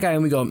look at that guy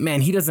and we go,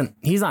 man, he's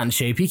not in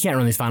shape. He can't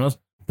run these finals,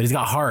 but he's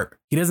got heart.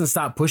 He doesn't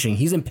stop pushing.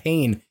 He's in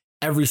pain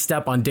every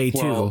step on day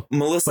 2.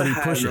 Melissa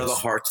had another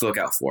heart to look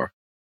out for.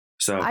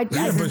 So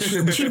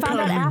but she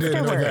found out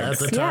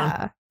afterwards.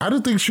 Yeah. I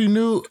don't think she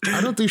knew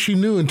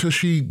until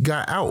she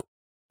got out.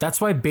 That's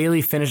why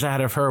Bailey finished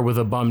ahead of her with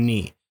a bum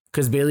knee,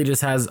 because Bailey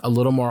just has a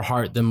little more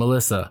heart than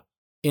Melissa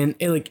in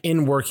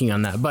working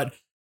on that. But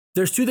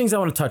there's 2 things I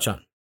want to touch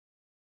on.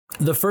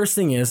 The first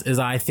thing is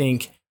I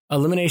think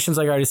eliminations,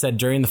 like I already said,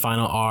 during the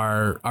final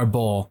are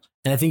bull.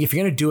 And I think if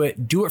you're going to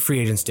do what free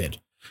agents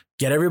did.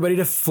 Get everybody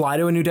to fly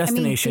to a new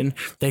destination.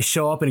 They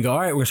show up and go, all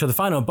right, we're going to start the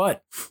final.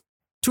 But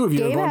 2 of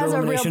you are going to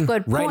elimination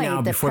right now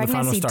before the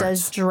final starts.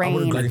 Does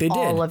drain like they did.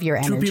 all of your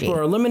energy. 2 people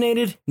are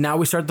eliminated. Now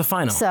we start the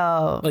final.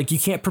 So like you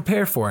can't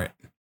prepare for it.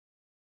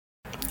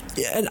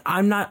 And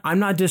I'm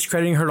not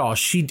discrediting her at all.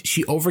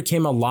 She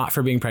overcame a lot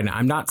for being pregnant.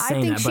 I'm not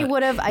saying that. I think she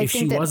would have. I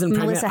think that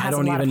Melissa has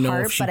a lot of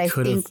heart, but I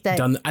think that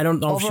I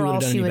don't know if she would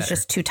have done she any was better,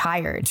 just too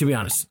tired. to be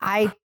honest.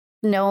 I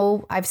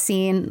know I've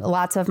seen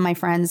lots of my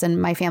friends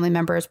and my family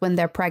members when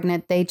they're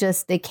pregnant, they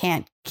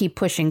can't keep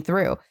pushing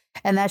through.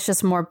 And that's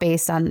just more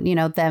based on,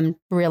 them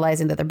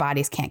realizing that their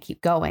bodies can't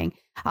keep going.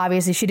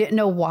 Obviously, she didn't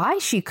know why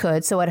she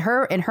could. So in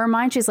her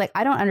mind, she's like,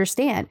 I don't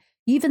understand.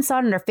 You even saw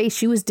it in her face.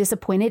 She was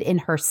disappointed in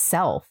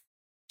herself.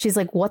 She's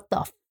like, what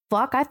the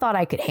fuck? I thought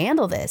I could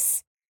handle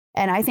this.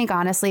 And I think,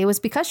 honestly, it was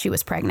because she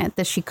was pregnant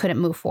that she couldn't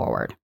move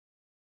forward.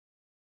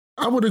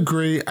 I would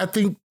agree. I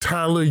think,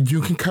 Tyler,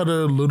 you can cut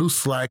her a little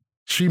slack.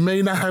 She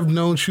may not have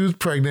known she was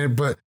pregnant,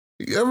 but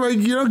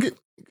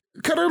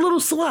cut her a little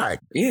slack.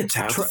 Yeah,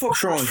 Tyler, what the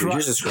fuck's wrong with you?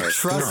 Jesus Christ.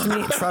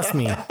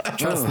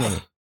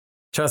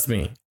 Trust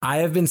me. I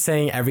have been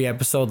saying every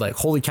episode, like,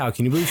 holy cow,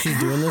 can you believe she's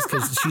doing this?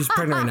 Because she's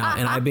pregnant right now.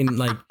 And I've been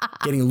like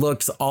getting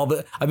looks all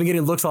the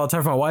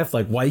time from my wife,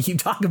 like, why do you keep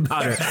talking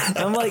about her? And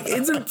I'm like,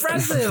 it's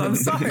impressive. I'm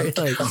sorry.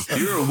 Like,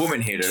 you're a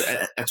woman hater.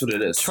 That's what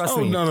it is. Trust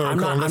me. No, I'm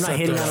not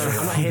hating on her.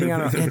 I'm not hating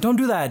on her. Yeah, don't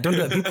do that.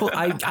 People,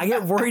 I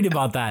get worried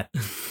about that.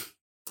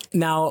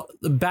 Now,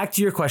 back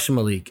to your question,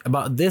 Malik,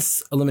 about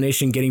this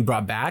elimination getting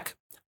brought back.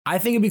 I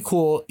think it'd be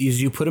cool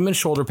is you put them in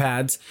shoulder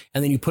pads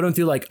and then you put them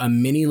through like a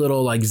mini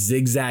little like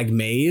zigzag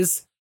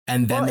maze.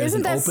 And then there's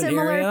an open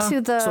area. Isn't that similar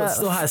to the so it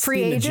still has free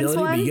speed and agents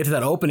agility, one? but you get to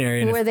that open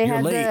area and where if they you're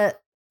had late,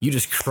 you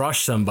just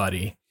crush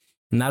somebody.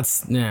 And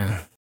that's,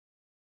 yeah.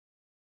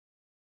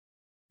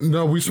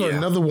 No, we saw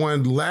another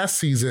one last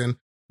season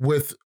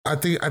with, I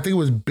think it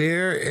was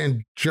Bear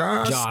and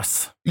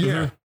Joss. Yeah.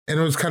 Mm-hmm. And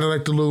it was kind of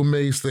like the little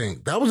maze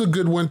thing. That was a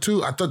good one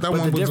too. I thought that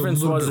one was a little bit long. The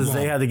difference was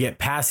they had to get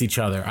past each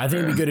other. I think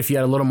it'd be good if you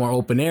had a little more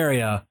open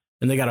area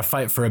and they got to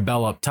fight for a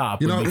bell up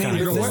top. Kind of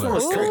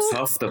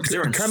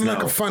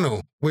like a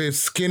funnel where it's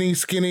skinny,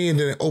 and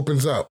then it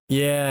opens up.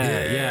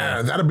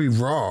 Yeah. That'd be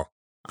raw.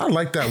 I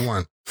like that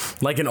one.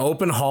 Like an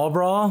open hall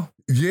brawl?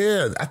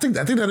 Yeah, I think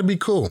that'd be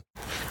cool.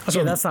 Okay,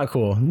 so that's not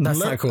cool.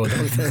 Not cool.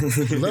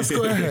 Let's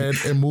go ahead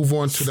and move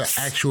on to the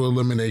actual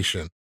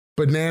elimination.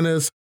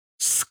 Bananas,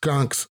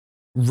 Skunks,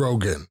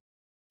 Rogan.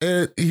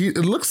 It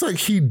looks like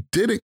he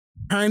did it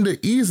kind of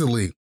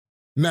easily.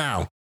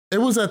 Now, it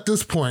was at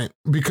this point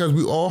because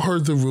we all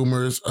heard the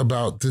rumors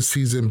about this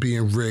season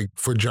being rigged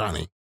for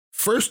Johnny.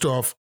 First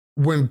off,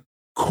 when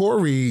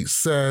Corey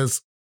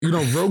says,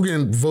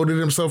 Rogan voted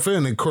himself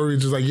in, and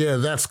Corey's just like, yeah,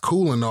 that's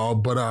cool and all,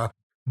 but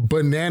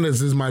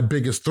Bananas is my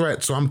biggest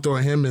threat, so I'm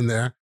throwing him in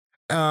there.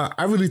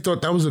 I really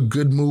thought that was a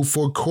good move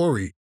for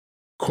Corey.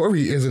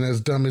 Corey isn't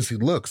as dumb as he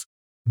looks.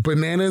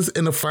 Bananas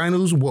in the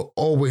finals will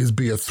always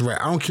be a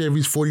threat. I don't care if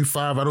he's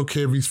 45. I don't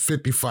care if he's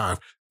 55.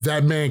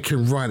 That man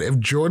can run. If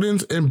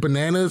Jordan's and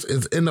Bananas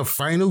is in the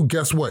final,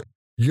 guess what?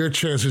 Your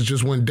chances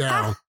just went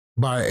down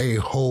by a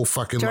whole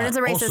fucking lot. Jordan's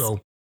a racist.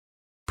 Also,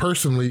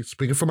 personally,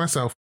 speaking for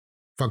myself,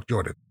 fuck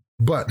Jordan.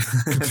 But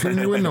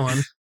continuing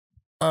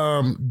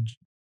on,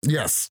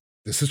 yes,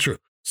 this is true.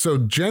 So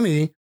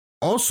Jenny,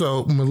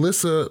 also,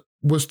 Melissa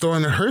was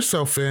throwing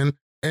herself in,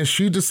 and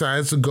she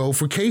decides to go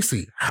for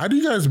Casey. How do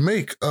you guys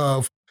make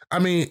of,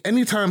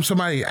 anytime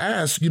somebody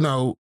asks,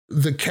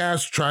 the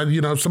cast tried,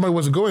 if somebody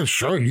wasn't going,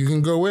 sure, you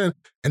can go in.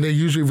 And they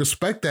usually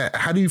respect that.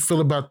 How do you feel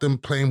about them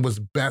playing what's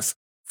best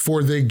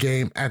for their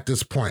game at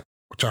this point,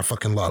 which I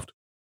fucking loved?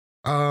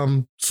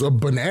 So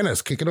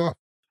Bananas, kick it off.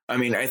 I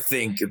mean, I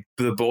think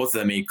the both of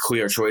them made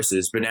clear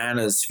choices.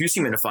 Bananas, if you see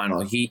him in the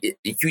final, you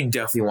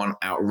definitely want him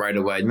out right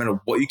away. No matter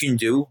what you can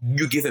do,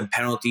 you give him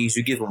penalties,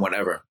 you give him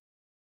whatever.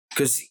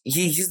 Because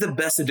he's the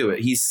best to do it.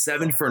 He's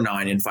 7 for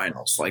 9 in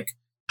finals. Like,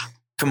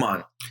 come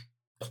on.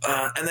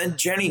 And then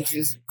Jenny,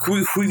 who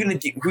are you gonna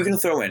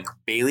throw in?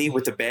 Bailey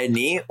with the bad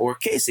knee or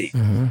Casey?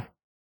 Mm-hmm.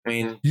 I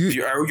mean,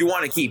 you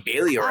want to keep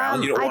Bailey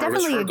around. You don't want to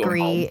risk her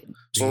going home.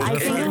 So I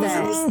think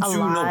that a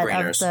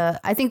lot of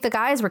I think the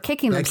guys were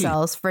kicking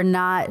themselves for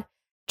not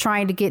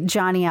trying to get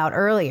Johnny out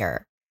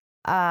earlier.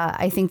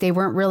 I think they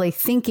weren't really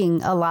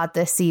thinking a lot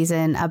this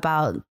season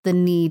about the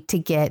need to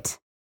get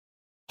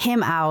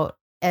him out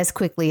as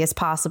quickly as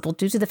possible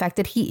due to the fact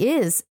that he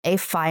is a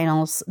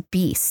finals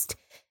beast.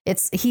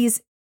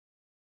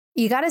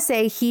 You got to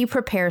say he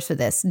prepares for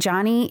this.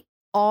 Johnny,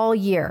 all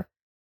year,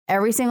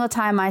 every single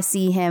time I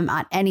see him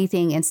on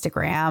anything,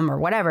 Instagram or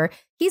whatever,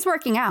 he's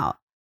working out.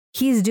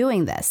 He's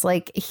doing this.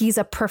 Like, he's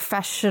a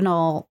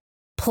professional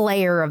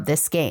player of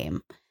this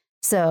game.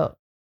 So,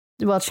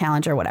 well,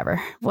 challenger,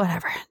 whatever,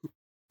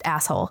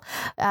 asshole.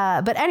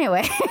 But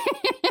anyway,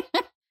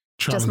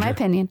 just my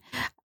opinion.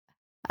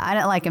 I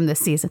didn't like him this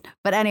season.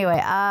 But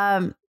anyway,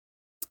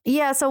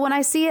 yeah, so when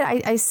I see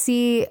it, I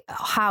see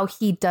how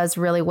he does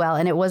really well.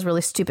 And it was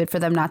really stupid for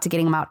them not to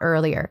getting him out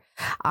earlier.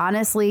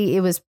 Honestly,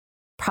 it was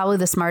probably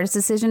the smartest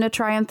decision to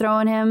try and throw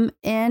him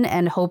in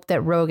and hope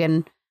that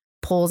Rogan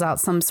pulls out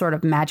some sort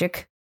of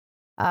magic.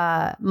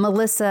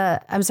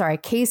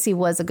 Casey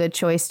was a good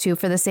choice too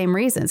for the same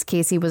reasons.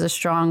 Casey was a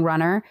strong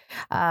runner.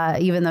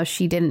 Even though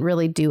she didn't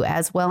really do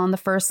as well on the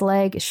first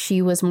leg,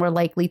 she was more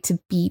likely to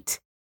beat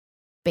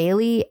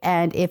Bailey,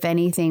 and if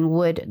anything,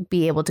 would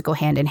be able to go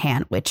hand in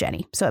hand with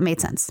Jenny. So it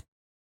made sense.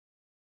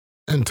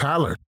 And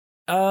Tyler.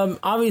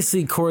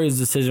 Obviously, Corey's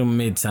decision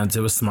made sense. It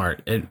was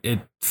smart.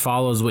 It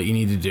follows what you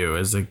need to do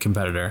as a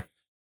competitor.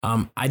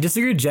 I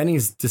disagree with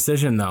Jenny's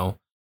decision, though.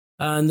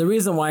 And the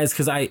reason why is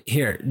because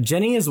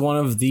Jenny is one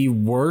of the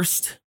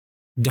worst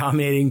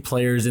dominating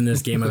players in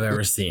this game I've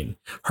ever seen.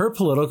 Her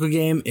political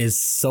game is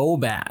so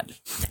bad.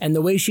 And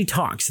the way she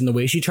talks and the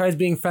way she tries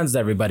being friends with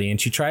everybody and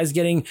she tries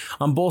getting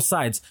on both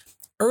sides.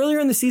 Earlier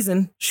in the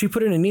season, she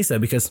put in Anissa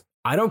because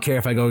I don't care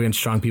if I go against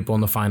strong people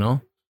in the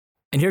final.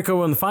 And here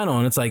go in the final,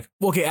 and it's like,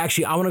 okay,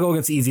 actually, I want to go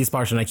against the easiest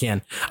person I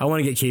can. I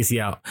want to get Casey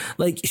out.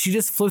 Like, she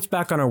just flips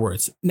back on her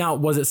words. Now,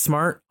 was it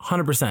smart?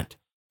 100%.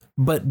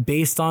 But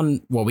based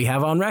on what we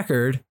have on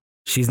record,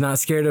 she's not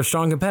scared of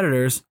strong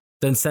competitors,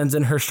 then sends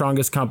in her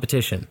strongest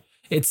competition.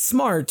 It's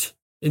smart.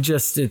 It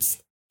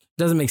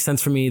doesn't make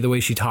sense for me the way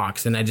she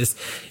talks. And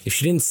if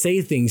she didn't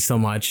say things so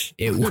much,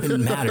 it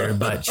wouldn't matter.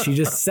 But she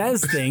just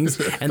says things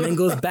and then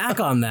goes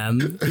back on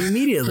them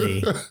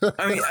immediately.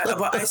 I mean,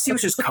 but I see where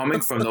she's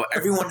coming from, though.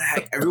 Everyone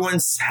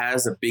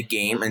has a big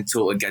game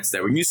until it gets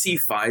there. When you see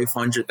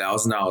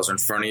 $500,000 in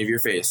front of your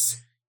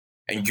face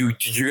and you're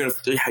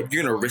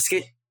gonna risk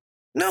it,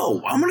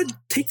 no, I'm gonna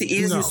take the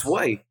easiest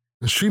way.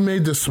 She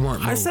made the smart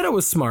move. I said it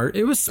was smart.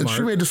 It was smart. And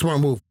she made the smart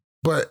move.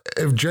 But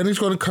if Jenny's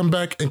going to come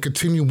back and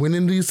continue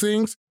winning these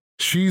things,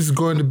 she's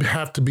going to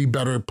have to be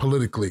better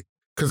politically.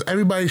 Because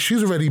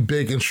she's already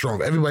big and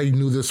strong. Everybody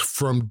knew this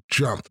from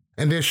jump.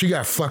 And then she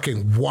got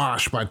fucking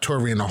washed by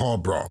Tori in the hall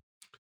brawl.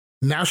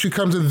 Now she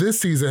comes in this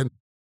season,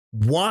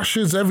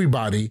 washes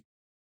everybody,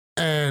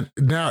 and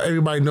now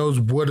everybody knows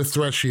what a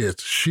threat she is.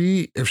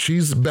 If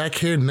she's back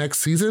here next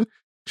season,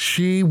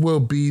 she will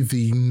be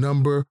the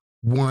number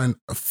one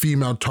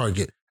female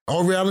target.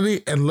 All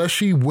reality, unless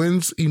she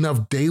wins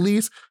enough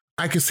dailies,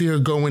 I can see her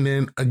going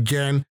in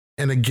again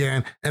and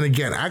again and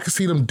again. I can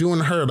see them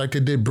doing her like they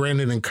did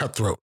Brandon and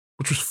Cutthroat,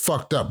 which was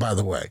fucked up, by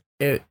the way.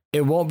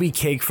 It won't be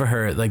cake for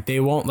her. Like, they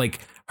won't, like,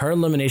 her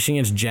elimination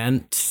against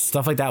Jen,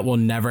 stuff like that will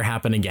never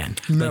happen again.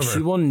 Never. Like,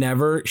 she'll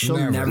never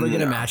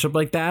get a matchup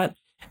like that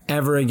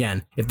ever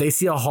again. If they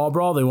see a hall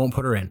brawl, they won't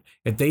put her in.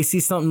 If they see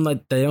something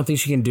that they don't think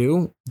she can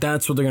do,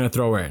 that's what they're going to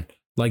throw her in.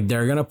 Like,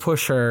 they're going to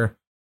push her.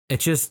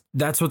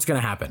 That's what's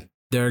going to happen.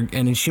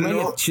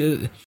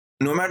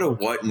 No matter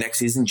what next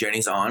season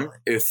Jenny's on,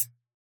 if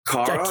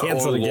Cara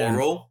or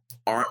Laurel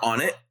aren't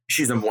on it,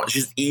 she's number one.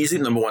 She's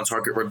easily number one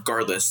target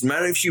regardless. No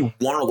matter if she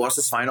won or lost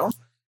this final,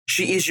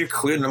 she is your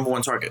clear number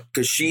one target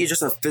because she is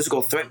just a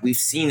physical threat. We've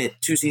seen it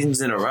 2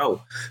 seasons in a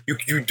row.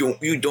 You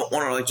don't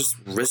want to, like, just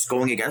risk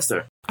going against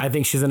her. I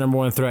think she's the number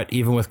one threat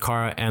even with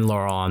Cara and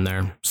Laurel on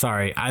there.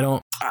 Sorry, I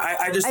don't.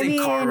 I just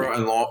think Cara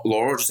and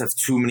Laurel just have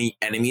too many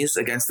enemies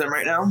against them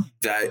right now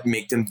that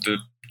make them the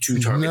 2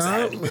 targets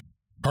ahead.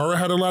 Cara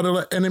had a lot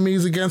of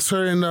enemies against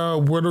her in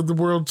World of the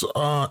Worlds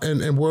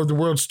and World of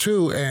the Worlds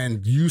 2,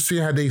 and you see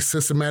how they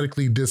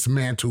systematically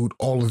dismantled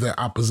all of their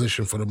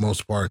opposition for the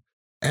most part,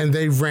 and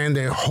they ran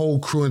their whole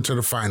crew into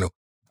the final.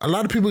 A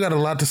lot of people got a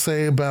lot to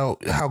say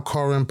about how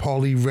Cara and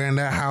Paulie ran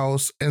that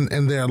house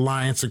and their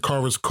alliance and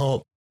Cara's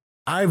cult.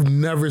 I've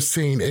never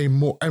seen a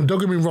more, and don't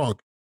get me wrong,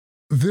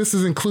 this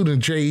is including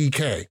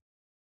JEK.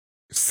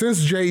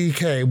 Since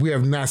JEK, we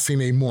have not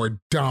seen a more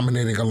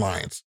dominating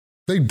alliance.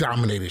 They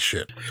dominated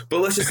shit.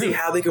 But let's just see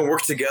how they can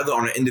work together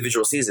on an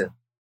individual season.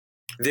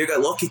 they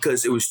got lucky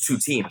because it was 2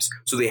 teams,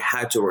 so they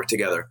had to work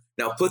together.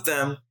 Now put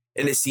them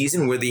in a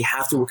season where they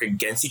have to work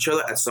against each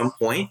other at some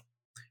point.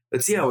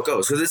 Let's see how it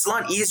goes, because it's a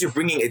lot easier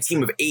bringing a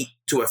team of 8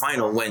 to a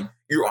final when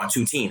you're on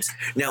 2 teams.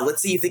 Now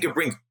let's see if they can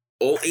bring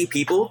all 8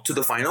 people to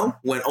the final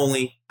when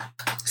only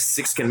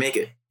 6 can make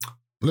it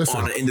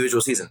on an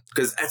individual season,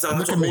 because that's a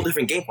whole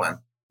different game plan.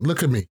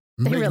 Look at me.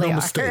 Make no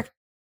mistake.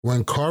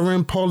 When Cara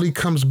and Paulie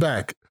comes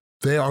back,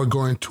 they are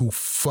going to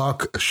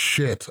fuck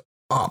shit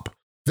up.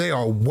 They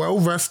are well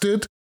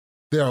rested.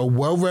 A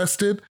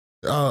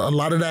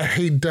lot of that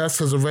hate dust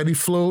has already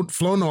flown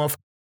off.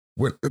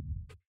 When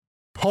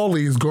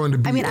Paulie is going to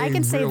be. I mean, I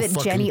can say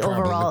that Jenny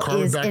overall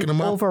is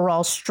an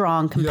overall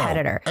strong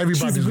competitor.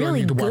 Everybody's She's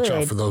really need to watch out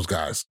good for those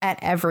guys at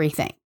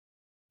everything.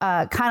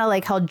 Kind of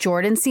like how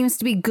Jordan seems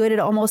to be good at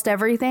almost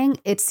everything.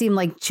 It seemed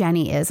like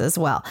Jenny is as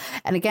well.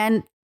 And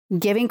again,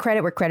 giving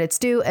credit where credit's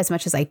due. As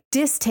much as I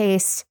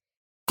distaste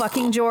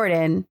fucking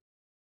Jordan,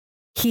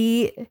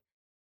 he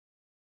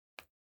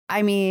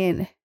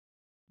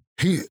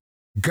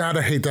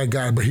gotta hate that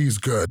guy, but he's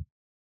good.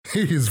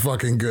 He's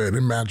fucking good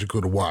and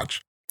magical to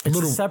watch. It's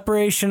a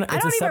separation. It's I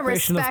don't a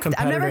separation even respect. of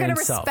competitor I'm never going to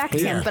himself. respect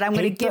him, but I'm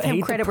going to give him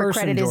credit where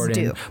credit Jordan, is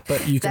due.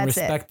 But you can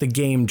respect the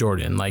game,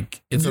 Jordan.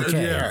 Like, it's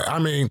okay. Yeah, I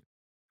mean,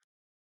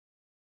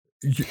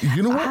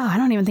 you know what? Wow, I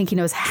don't even think he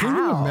knows how. Can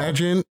you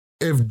imagine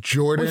if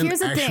Jordan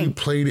actually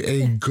played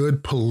a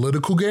good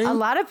political game? A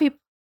lot of people.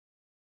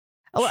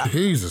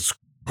 Jesus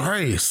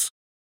Christ.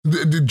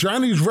 The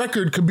Johnny's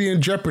record could be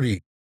in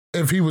jeopardy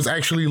if he was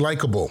actually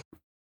likable.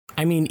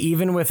 I mean,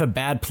 even with a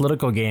bad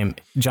political game,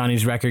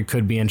 Johnny's record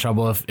could be in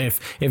trouble. If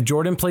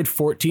Jordan played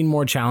 14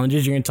 more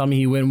challenges, you're going to tell me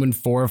he win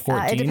 4 of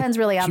 14? It depends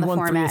really on the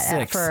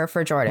format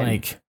for Jordan.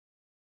 Like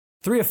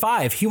 3 of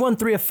 5. He won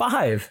 3 of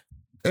 5.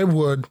 It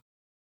would.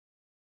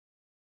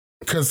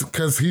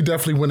 Because he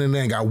definitely went in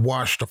there and got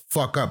washed the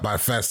fuck up by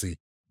Fessy.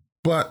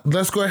 But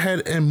let's go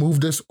ahead and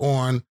move this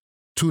on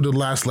to the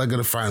last leg of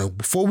the final.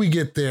 Before we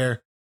get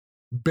there,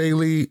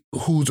 Bailey,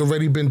 who's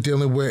already been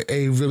dealing with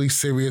a really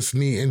serious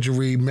knee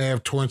injury, may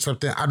have torn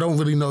something. I don't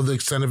really know the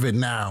extent of it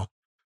now,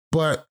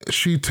 but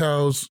she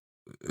tells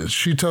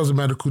the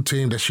medical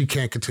team that she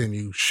can't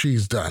continue.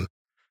 She's done.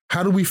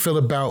 How do we feel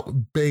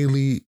about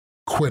Bailey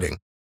quitting?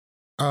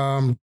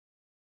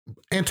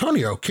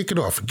 Antonio, kick it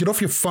off. Get off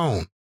your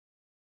phone.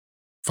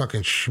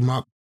 Fucking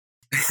schmuck.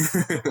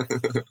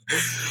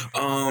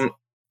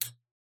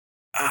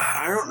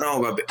 I don't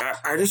know about it.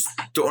 I just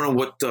don't know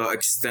what the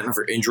extent of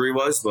her injury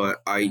was,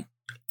 but I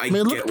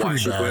get why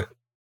she quit.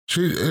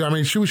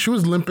 She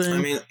was limping. I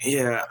mean,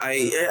 yeah,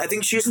 I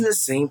think she's in the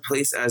same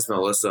place as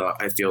Melissa,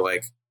 I feel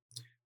like.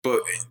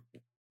 But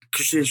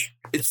because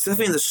it's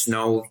definitely in the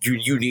snow.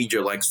 You need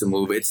your legs to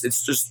move.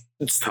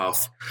 It's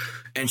tough.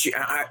 And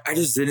I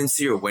just didn't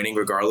see her winning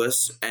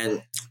regardless.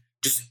 And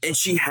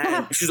she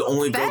was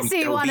only going to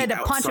be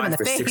outside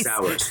for 6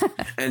 hours.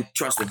 And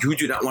trust me, you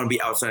do not want to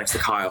be outside next to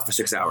Kyle for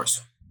 6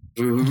 hours.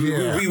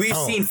 We've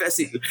seen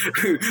Fessy.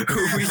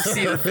 We've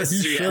seen the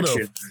Fessy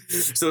reaction.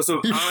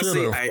 So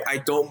honestly, I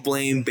don't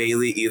blame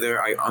Bailey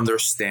either. I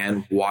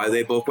understand why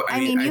they both. I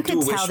mean, you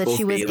could tell that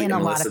she was in a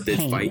lot of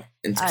pain.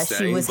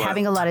 She was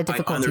having a lot of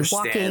difficulty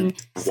walking.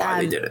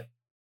 Why they did it.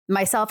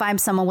 Myself, I'm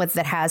someone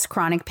that has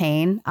chronic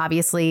pain.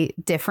 Obviously,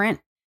 different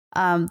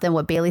than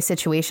what Bailey's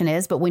situation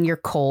is. But when you're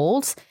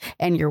cold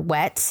and you're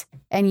wet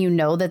and you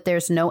know that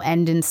there's no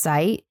end in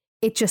sight,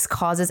 it just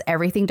causes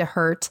everything to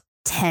hurt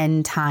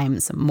 10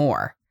 times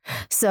more.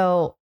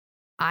 So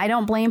I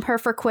don't blame her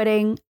for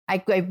quitting.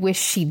 I wish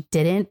she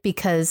didn't,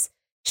 because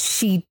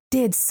she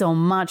did so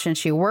much and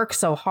she worked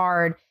so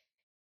hard.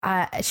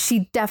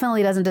 She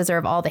definitely doesn't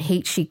deserve all the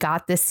hate she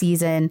got this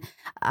season.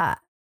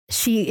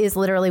 She is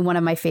literally one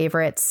of my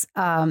favorites.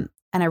 And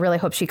I really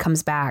hope she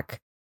comes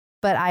back.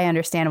 But I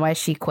understand why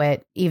she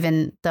quit,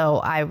 even though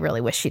I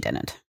really wish she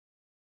didn't.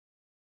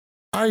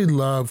 I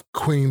love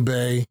Queen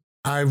Bey.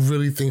 I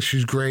really think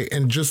she's great.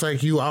 And just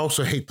like you, I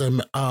also hate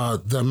the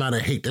amount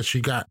of hate that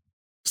she got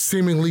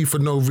seemingly for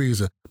no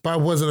reason. But I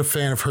wasn't a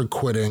fan of her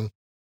quitting.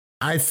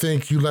 I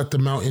think you let the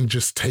mountain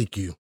just take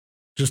you.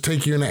 Just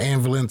take you in an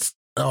ambulance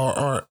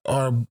or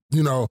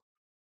you know,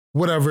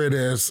 whatever it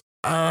is.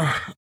 I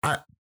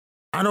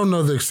don't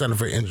know the extent of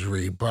her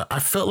injury, but I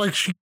felt like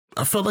she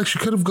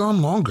could have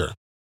gone longer.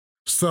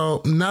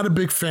 So not a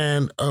big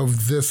fan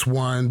of this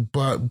one,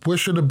 but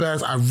wish her the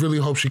best. I really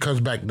hope she comes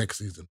back next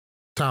season.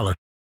 Tyler.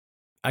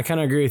 I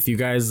kind of agree with you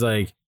guys.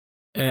 Like,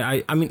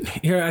 I mean,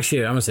 here,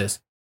 actually, I'm going to say this.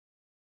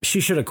 She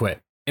should have quit.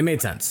 It made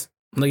sense.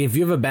 Like, if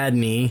you have a bad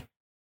knee,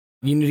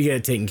 you need to get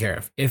it taken care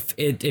of.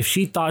 If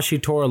she thought she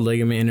tore a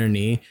ligament in her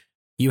knee,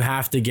 you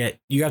have to get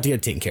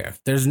it taken care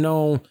of. There's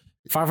no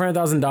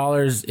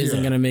 $500,000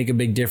 isn't going to make a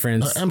big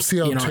difference.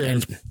 MCL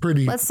is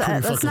pretty. Let's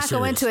not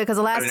go into it, because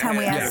the last time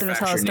we asked him to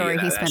tell a story,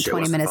 he spent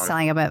 20 minutes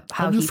telling about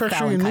how he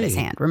fell and cut his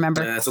hand.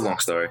 Remember? Yeah, that's a long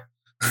story.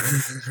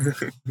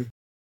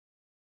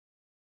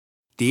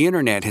 The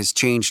internet has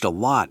changed a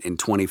lot in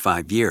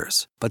 25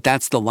 years, but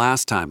that's the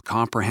last time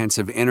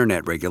comprehensive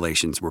internet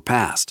regulations were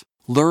passed.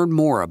 Learn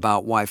more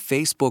about why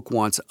Facebook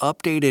wants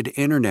updated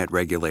internet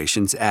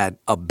regulations at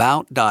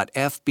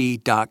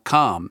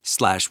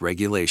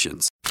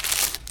about.fb.com/regulations.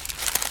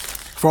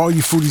 For all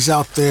you foodies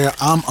out there,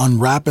 I'm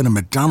unwrapping a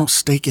McDonald's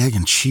steak, egg,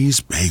 and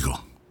cheese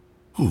bagel.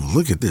 Ooh,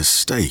 look at this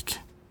steak.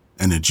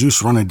 And the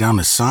juice running down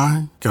the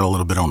side, got a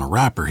little bit on the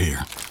wrapper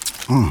here.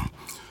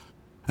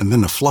 And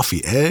then the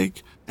fluffy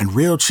egg and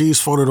real cheese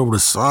folded over the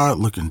side,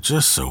 looking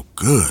just so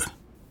good.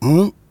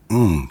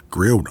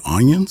 Grilled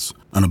onions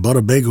and a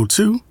butter bagel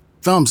too.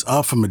 Thumbs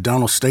up for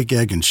McDonald's steak,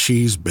 egg, and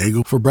cheese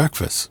bagel for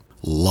breakfast.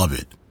 Love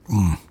it.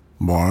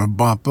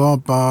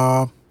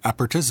 Ba-ba-ba-ba. I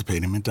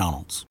participate in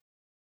McDonald's.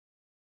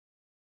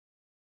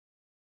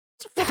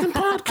 It's a fucking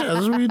podcast.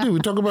 That's what we do. We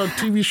talk about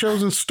TV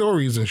shows and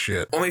stories and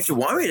shit. Well, if you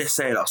want me to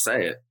say it, I'll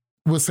say it.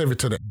 We'll save it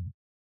today.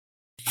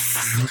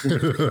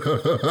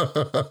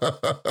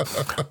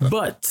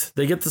 But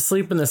they get to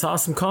sleep in this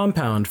awesome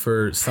compound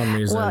for some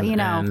reason. Well, you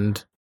know.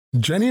 And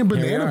Jenny and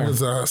Banana was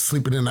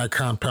sleeping in that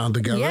compound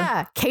together.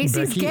 Yeah,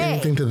 Casey's Becky, gay.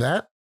 anything to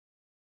that?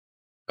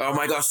 Oh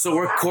my gosh, so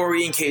we're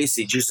Corey and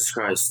Casey. Jesus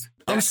Christ.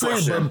 I'm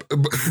saying,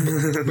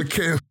 but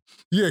Casey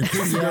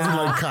doesn't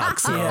like cock,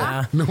 so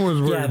no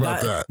one's worried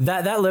about that.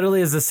 That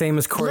literally is the same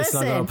as Corey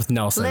snuggling up with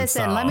Nelson.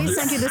 Listen, let me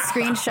send you the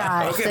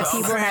screenshots that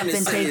people have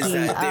been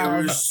taking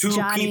of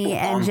Johnny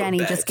and Jenny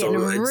just getting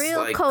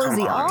real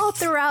cozy all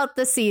throughout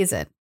the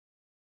season.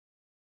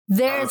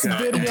 There's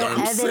video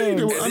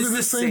evidence. Under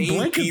the same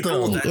blanket,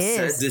 people that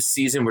said this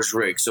season was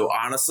rigged. So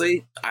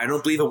honestly, I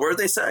don't believe a word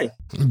they say.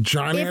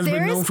 Johnny has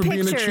been known for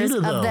being a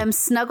cheater, though. Of them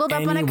snuggled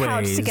up on a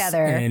couch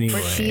together,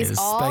 where she's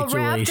all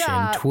wrapped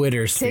up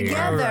Twitter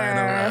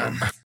together.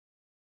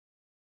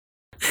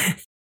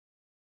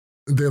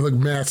 They look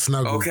mad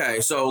snuggled.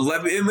 Okay, so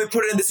let me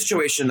put it in this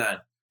situation then.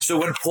 So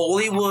when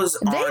Paulie was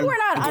they were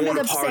not under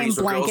the same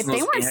blanket.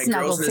 They weren't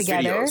snuggled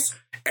together.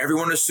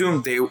 Everyone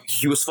assumed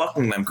he was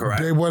fucking them,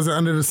 correct? They wasn't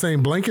under the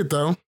same blanket,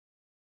 though.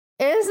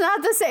 It's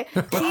not the same.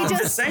 But I'm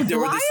just saying,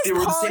 why is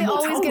Paulie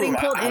always getting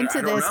pulled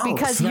into this?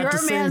 Because your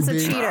man's a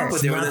cheater.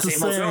 But they were in the same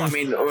hotel. I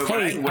mean,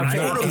 when I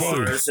go to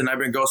bars and I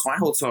bring girls to my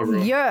hotel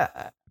room. You're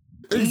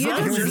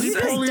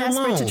just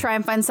desperate to try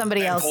and find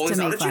somebody else to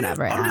make fun of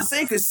right now. I'm just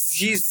saying because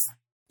he's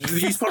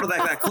part of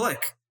that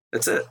clique.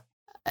 That's it.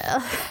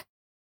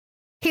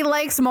 He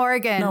likes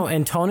Morgan. No,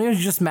 Antonio's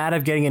just mad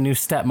of getting a new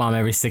stepmom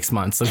every 6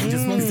 months, so he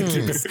just wants to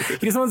keep it.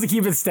 He just wants to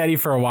keep it steady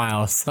for a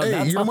while. So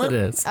that's all it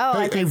is. Oh,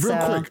 I think real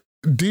quick,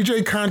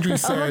 DJ Condry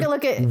said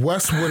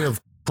West would have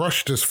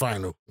crushed this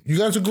final. You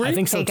guys agree? I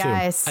think so too.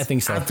 Guys. I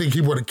think so. I think he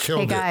would have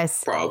killed it.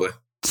 Guys, probably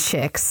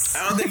chicks.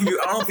 I don't think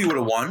he would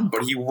have won,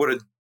 but he would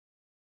have.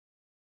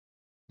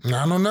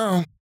 I don't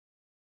know.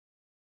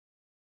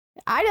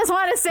 I just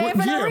want to say it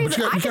for no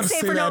reason. I can say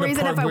it for no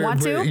reason if I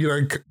want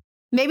to.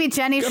 Maybe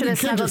Jenny should have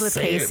snuggled with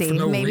Casey.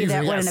 Maybe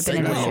that wouldn't have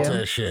been an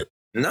issue.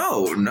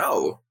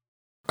 No.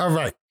 All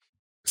right.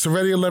 It's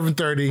already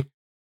 11:30.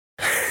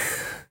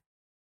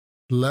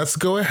 Let's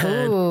go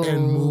ahead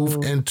and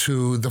move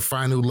into the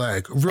final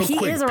leg. Real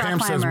quick, Pam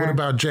says, what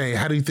about Jay?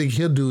 How do you think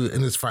he'll do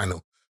in this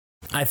final?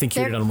 I think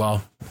he'd have done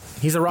well.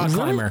 He's a rock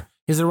climber.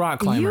 He's a rock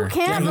climber. You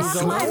can't rock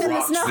climb in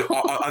the snow.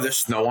 Are there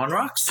snow on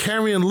rocks?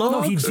 Carrying loads.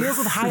 No, he deals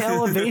with high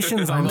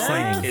elevations, I'm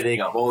saying. I'm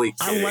kidding. I'm only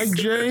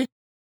kidding.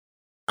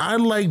 I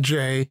like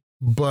Jay,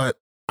 but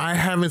I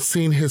haven't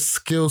seen his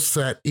skill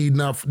set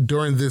enough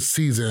during this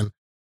season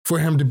for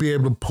him to be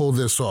able to pull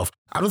this off.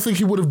 I don't think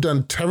he would have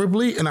done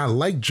terribly, and I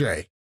like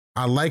Jay.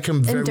 I like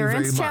him very, very much.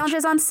 Endurance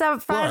challenges on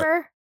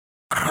Survivor?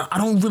 I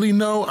don't really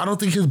know. I don't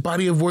think his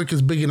body of work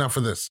is big enough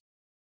for this.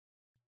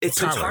 It's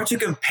hard to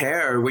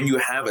compare when you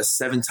have a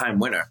 7-time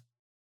winner.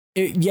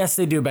 Yes,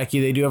 they do,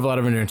 Becky. They do have a lot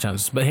of endurance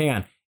challenges. But hang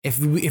on.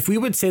 If we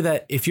would say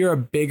that if you're a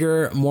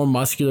bigger, more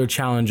muscular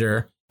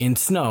challenger in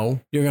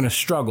snow, you're going to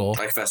struggle.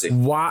 Like Fessy.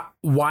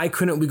 Why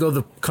couldn't we go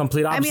the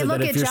complete opposite? Look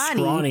that if you're Johnny.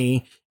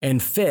 Scrawny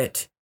and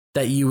fit,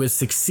 that you would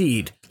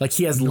succeed. Like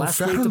he has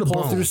less weight to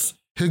pull through.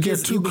 He'll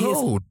get too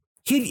cold.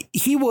 He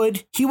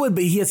would,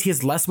 but he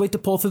has less weight to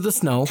pull through the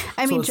snow.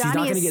 I mean, so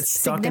Johnny is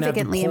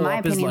significantly, in my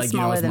opinion,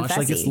 smaller than Fessy.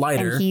 Like it's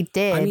lighter. And he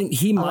did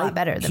he a might, lot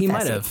better than he Fessy.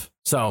 might have.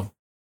 So.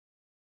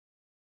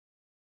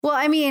 Well,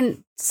 I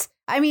mean,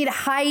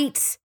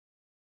 height.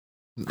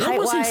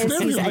 Height-wise,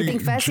 I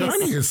think Fessy's...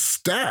 Johnny is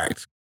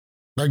stacked.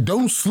 Like,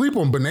 don't sleep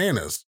on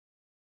bananas.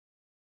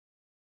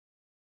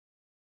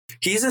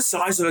 He's the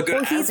size of a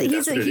good athlete.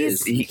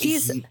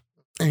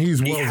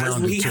 He's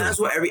well-rounded. He has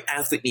what every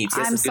athlete needs.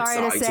 I'm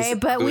sorry to say,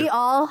 but we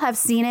all have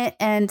seen it,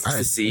 and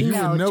you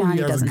would know Johnny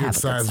he has doesn't a good have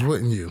size,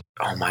 wouldn't you?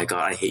 Oh my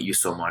God, I hate you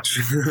so much.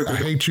 I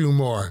hate you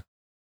more.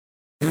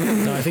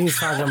 No, I think he's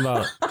talking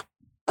about.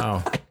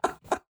 Oh.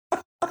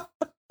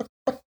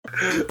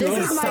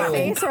 This is my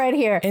face right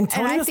here.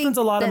 Antonio spends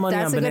a lot of money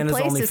on Bananas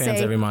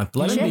OnlyFans every month.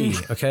 Let him be,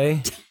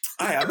 okay?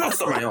 I'm gonna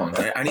start my own.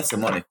 I need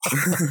some money.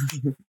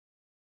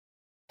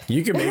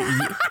 You can make.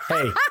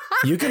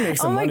 You can make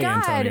some money,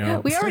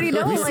 Antonio. We already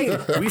know.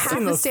 We've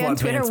seen those Stan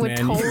Twitter would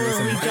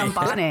totally jump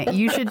on it.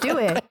 You should do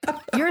it.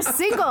 You're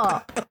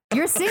single.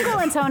 You're single,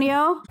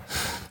 Antonio.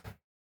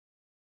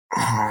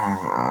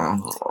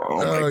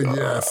 Oh,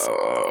 yes.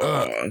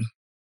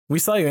 We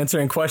saw you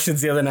answering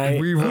questions the other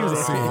night. We will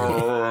see.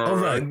 All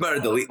I right. better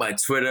delete my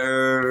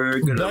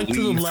Twitter. Back to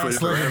the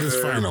last leg of this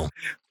final.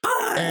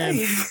 And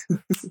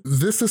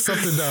this is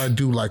something that I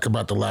do like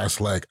about the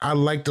last leg. I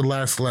like the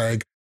last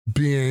leg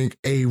being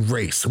a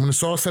race. When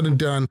it's all said and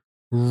done,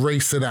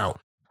 race it out.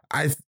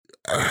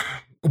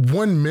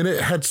 1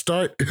 minute head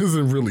start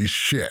isn't really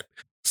shit.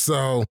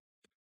 So,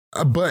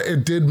 but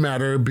it did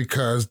matter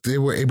because they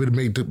were able to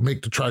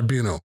make the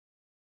tribunal.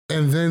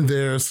 And then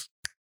there's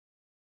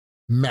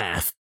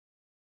math.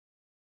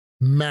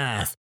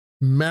 Math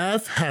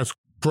has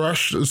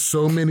crushed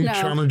so many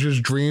challengers'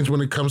 dreams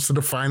when it comes to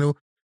the final.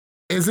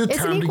 Is it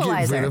time to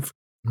get rid of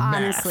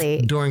math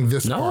during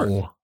this part?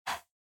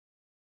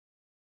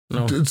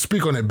 No.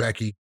 Speak on it,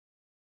 Becky.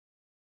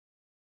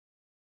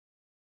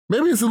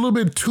 Maybe it's a little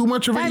bit too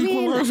much of an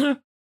equalizer.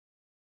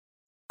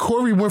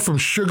 Corey went from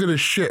sugar to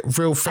shit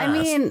real fast. I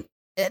mean,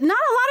 not a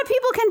lot of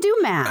people can do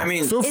math. I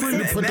mean, feel free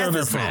to put down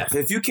that math.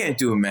 If you can't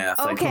do math,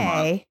 like, come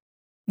on.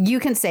 You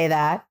can say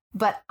that,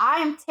 but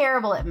I'm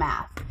terrible at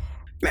math.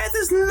 Math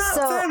is not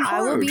that hard.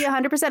 I will be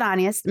 100%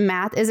 honest.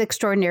 Math is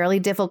extraordinarily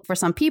difficult for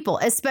some people,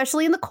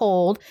 especially in the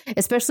cold,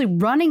 especially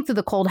running through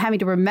the cold, having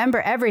to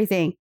remember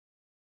everything.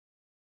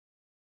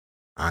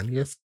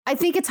 Honest? I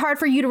think it's hard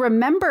for you to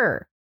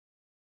remember.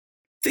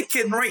 They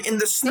get right in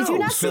the snow. Did you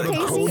not see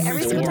Casey?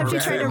 Every single time she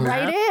tried to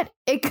write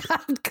it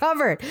got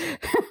covered.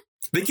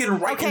 They get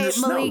right in the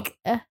snow. Malik,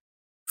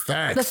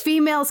 Facts. the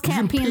females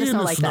can't pee in the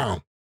snow like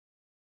that.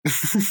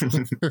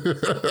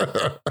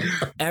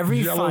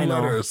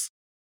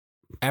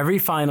 Every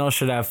final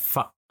should have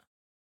 5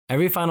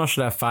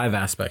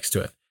 aspects to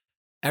it.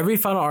 Every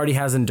final already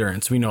has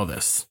endurance. We know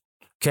this.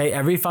 Okay,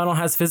 every final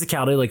has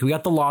physicality. Like we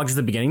got the logs at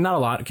the beginning, not a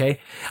lot. Okay,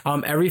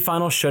 every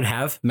final should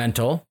have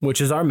mental, which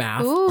is our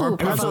math. Ooh,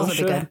 puzzle would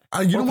be good.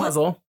 You know what?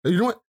 You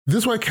know what? This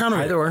is why I counter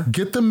it. Either or.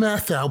 Get the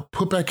math out,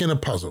 put back in a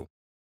puzzle.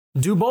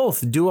 Do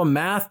both. Do a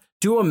math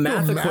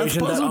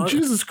equation.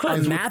 Jesus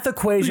Christ! A math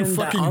equation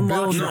that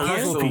unlocks the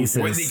puzzle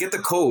pieces. When they get the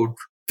code,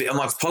 they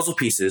unlock puzzle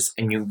pieces,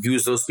 and you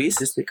use those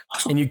pieces.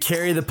 And you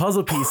carry the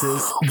puzzle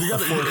pieces the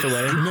fourth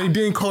away. They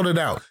didn't call it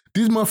out.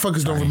 These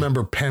motherfuckers don't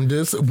remember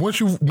PEMDAS. Once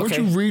you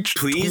reach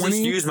please 20,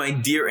 excuse my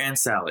dear Aunt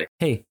Sally.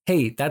 Hey,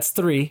 that's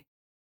 3.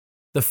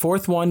 The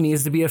fourth one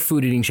needs to be a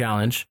food eating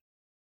challenge.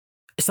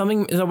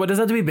 What does that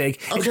have to be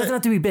big? Okay. It doesn't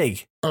have to be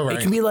big. All right.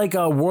 It can be like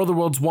a War of the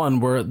Worlds 1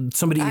 where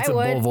somebody eats a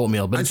bowl of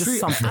oatmeal, but it's just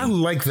something. I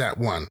like that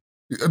one.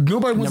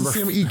 Nobody wants to see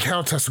him eat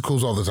cow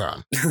testicles all the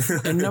time.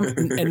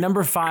 And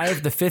number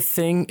 5, the 5th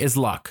thing is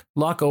luck.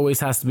 Luck always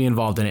has to be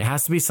involved in it. It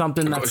has to be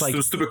something that's like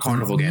a stupid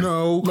carnival game.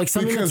 No, like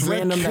something that's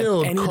random that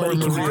anybody can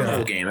do.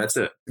 Carnival game. That's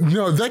it.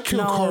 No, that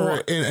killed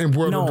Kara in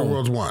World of the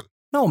Worlds 1.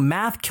 No,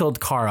 math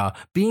killed Kara.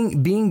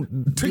 Being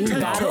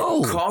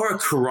tic-tac-toe. Kara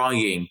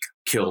crying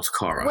killed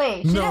Kara.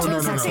 Wait,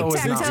 no.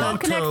 Tic-tac-toe,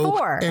 Connect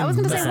 4. I was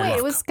going to say, wait,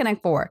 it was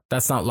Connect 4.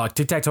 That's not luck.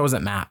 Tic-tac-toe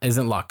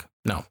isn't luck.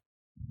 No,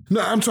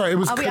 I'm sorry. It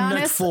was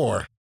Connect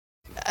 4.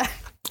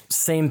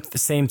 Same thing.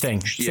 Same thing.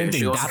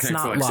 That's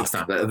not luck.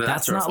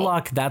 That's not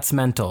luck. That's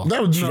mental.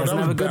 That was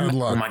bad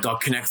luck. Oh my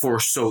god, Connect 4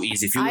 is so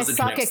easy. If you I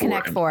suck at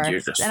Connect 4,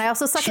 and I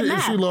also suck at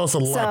math. She lost a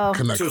lot.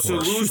 Connect 4. So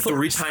lose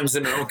 3 times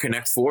in a row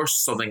Connect 4,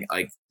 something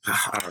like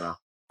I don't know.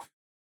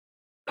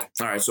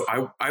 All right, so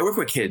I work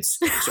with kids,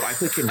 so I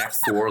play Connect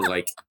 4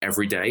 like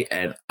every day,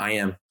 and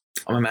I'm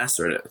a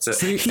master at it.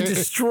 He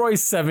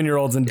destroys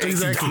 7-year-olds and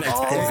Connect 4.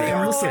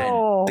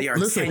 They are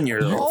 10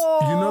 years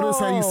old. You notice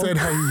how you said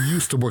how you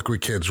used to work with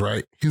kids,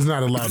 right? He's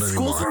not allowed the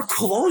anymore. Schools are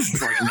closed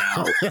right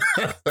now.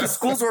 The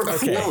schools are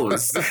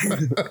closed.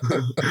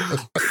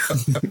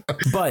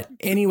 But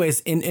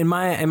anyways, in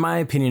my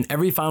opinion,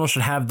 every final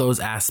should have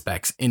those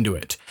aspects into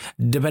it.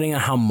 Depending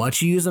on how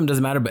much you use them,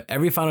 doesn't matter, but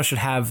every final should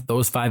have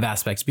those 5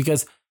 aspects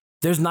because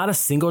there's not a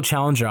single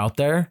challenger out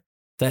there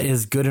that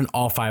is good in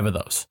all 5 of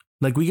those.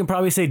 Like we can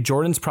probably say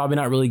Jordan's probably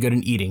not really good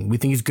in eating. We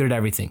think he's good at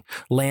everything.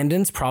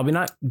 Landon's probably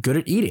not good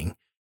at eating,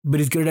 but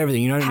he's good at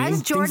everything. You know what I mean?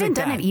 Has Jordan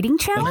done an eating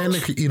challenge? Landon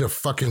could eat a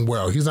fucking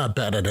well. He's not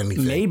bad at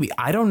anything. Maybe.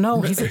 I don't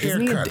know. Isn't he a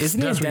dentist?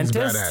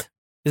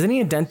 Isn't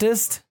he a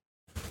dentist?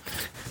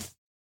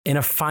 In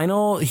a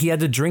final, he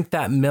had to drink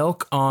that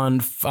milk on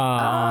Dirty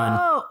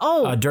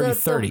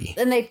 30.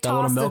 And they that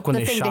little tossed milk when the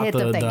they thing shot to hit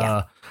the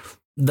thing.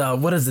 The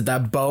what is it?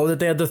 That bow that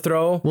they had to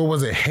throw? What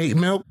was it? Hate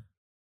milk?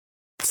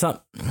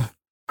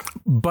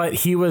 But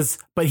he was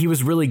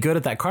really good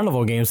at that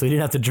carnival game, so he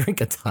didn't have to drink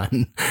a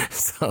ton.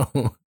 So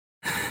all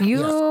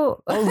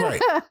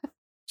right.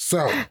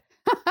 So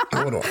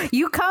hold on.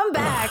 You come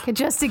back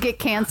just to get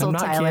canceled,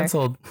 I'm not Tyler.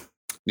 canceled.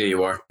 Yeah,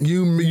 you are.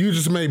 You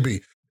just may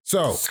be.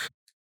 So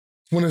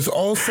when it's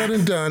all said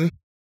and done,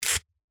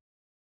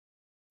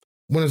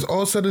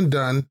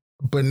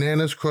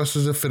 Bananas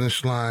crosses the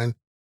finish line.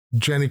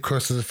 Jenny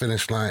crosses the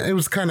finish line. It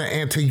was kind of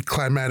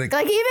anticlimactic.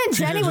 Like even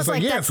Jenny was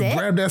like, yes, that's it.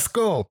 grab that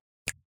skull.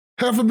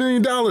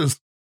 $500,000.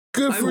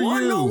 Good for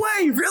you. No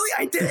way. Really?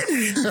 I did.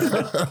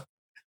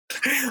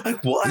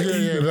 Like what?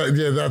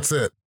 Yeah, that's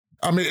it.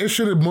 I mean, it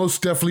should have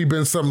most definitely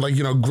been something like,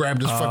 grab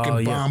this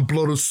fucking bomb,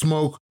 blow the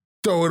smoke,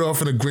 throw it off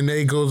and a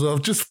grenade goes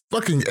off, just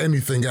fucking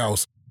anything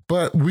else.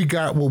 But we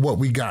got what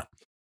we got.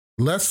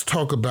 Let's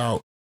talk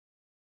about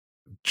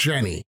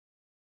Jenny.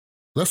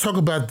 Let's talk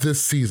about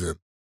this season.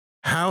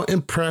 How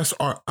impressed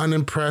or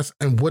unimpressed,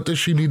 and what does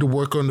she need to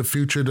work on in the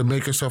future to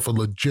make herself a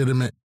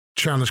legitimate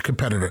challenge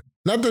competitor?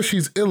 Not that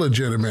she's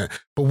illegitimate,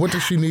 but what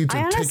does she need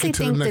to take it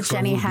to the next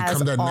level, to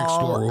become that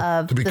next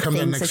Laurel, to become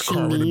that next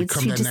Cara, to become that next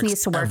She just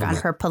needs to work on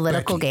her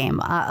political game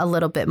a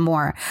little bit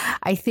more.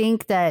 I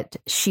think that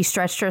she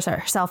stretched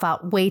herself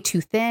out way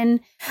too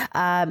thin,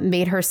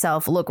 made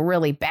herself look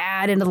really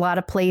bad in a lot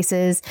of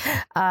places.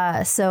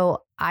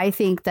 So I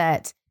think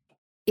that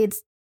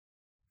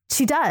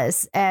she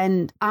does.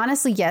 And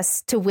honestly,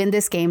 yes, to win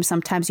this game,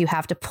 sometimes you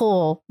have to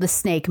pull the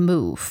snake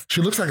move.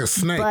 She looks like a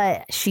snake.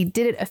 But she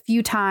did it a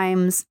few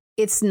times.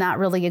 It's not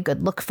really a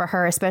good look for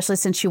her, especially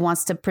since she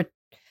wants to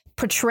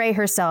portray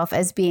herself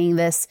as being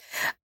this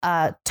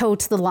toe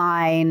to the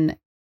line,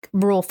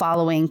 rule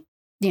following,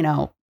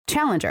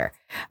 challenger.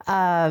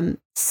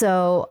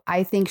 So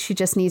I think she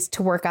just needs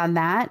to work on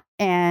that.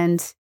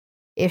 And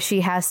if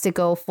she has to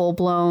go full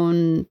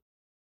blown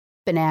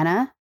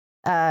banana,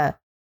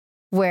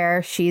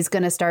 where she's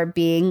going to start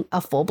being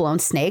a full blown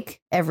snake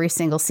every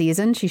single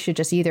season, she should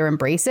just either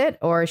embrace it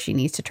or she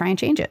needs to try and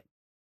change it.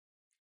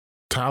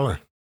 Tyler.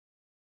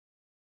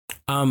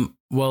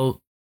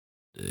 Well,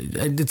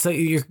 it's like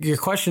your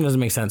question doesn't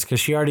make sense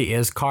because she already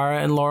is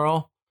Cara and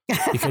Laurel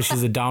because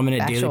she's a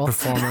dominant daily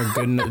performer,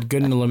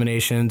 good in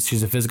eliminations.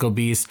 She's a physical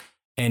beast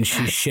and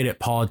she's shit at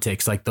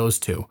politics like those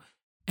two.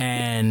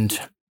 And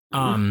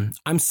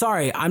I'm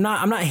sorry, I'm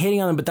not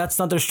hating on them, but that's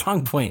not their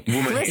strong point.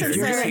 Listen,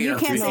 sir, you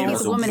can't say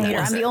he's a woman hater.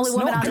 I'm the only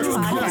woman on this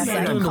podcast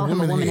that can call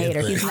him a woman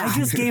hater. He's not. I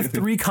just gave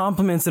 3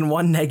 compliments and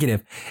 1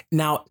 negative.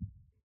 Now,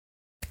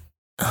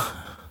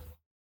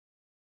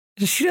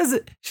 she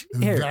doesn't.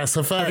 That's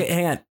a fact. Okay,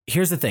 hang on.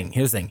 Here's the thing.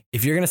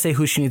 If you're going to say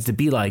who she needs to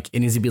be like, it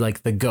needs to be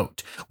like the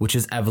GOAT, which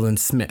is Evelyn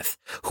Smith,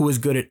 who is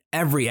good at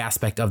every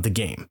aspect of the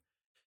game.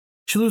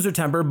 She loses her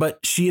temper, but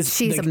she's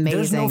amazing.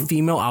 There's no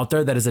female out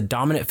there that is a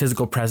dominant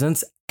physical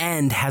presence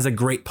and has a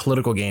great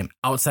political game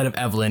outside of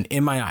Evelyn,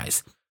 in my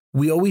eyes.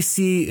 We always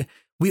see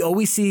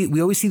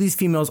these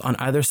females on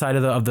either side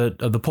of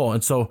the poll.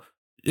 And so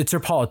it's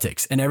her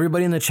politics, and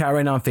everybody in the chat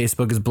right now on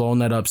Facebook is blowing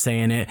that up,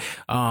 saying it.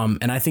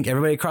 And I think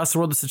everybody across the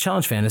world that's a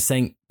challenge fan is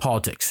saying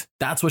politics.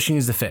 That's what she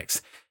needs to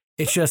fix.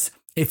 It's just,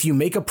 if you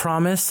make a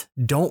promise,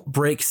 don't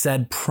break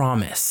said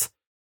promise.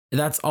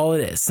 That's all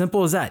it is.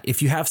 Simple as that.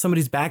 If you have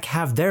somebody's back,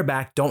 have their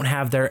back. Don't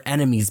have their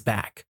enemy's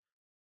back.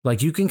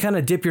 Like, you can kind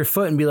of dip your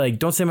foot and be like,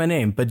 don't say my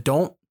name, but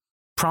don't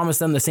promise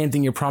them the same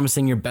thing you're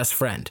promising your best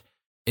friend.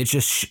 It's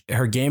just,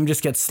 her game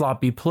just gets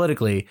sloppy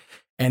politically.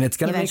 And it's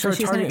going to make her a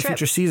target in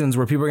future seasons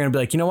where people are going to be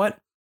like, you know what?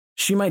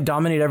 She might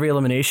dominate every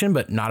elimination,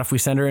 but not if we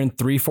send her in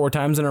 3-4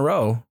 times in a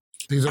row.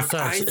 These are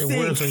facts.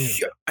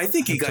 I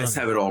think you guys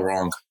have it all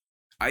wrong.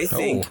 I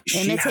think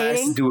she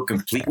has to do a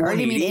complete 180 or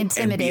do you mean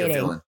intimidating? And be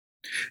a villain.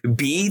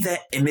 Be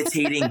that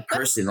imitating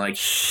person. Like,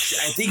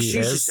 I think she's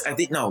just, I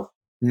think,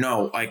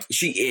 no, like,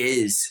 she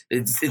is.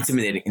 It's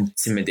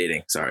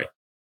intimidating. Sorry.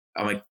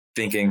 I'm like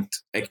thinking,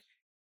 like,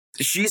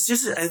 she's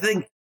just, I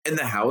think in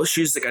the house,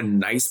 she's like a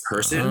nice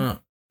person.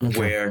 Okay.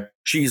 Where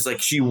she's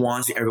like, she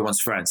wants to be everyone's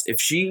friends.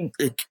 If she's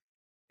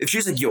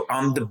like, yo,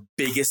 I'm the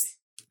biggest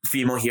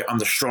female here, I'm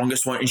the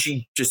strongest one, and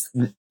she just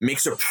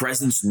makes her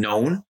presence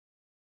known,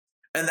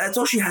 and that's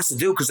all she has to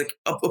do. Because like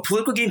a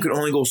political game could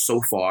only go so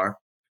far.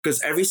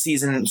 Because every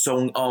season,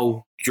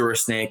 oh, you're a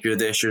snake, you're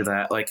this, you're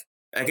that. Like,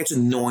 it gets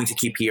annoying to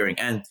keep hearing.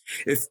 And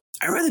if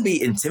I'd rather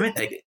be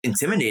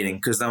intimidating,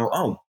 because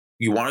now,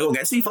 you want to go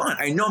against me? Fine,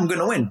 I know I'm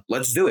gonna win.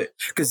 Let's do it.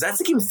 Because that's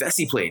the game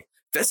Fessy played.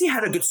 Fessy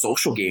had a good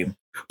social game,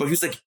 but he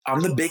was like, I'm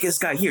the biggest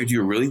guy here. Do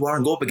you really want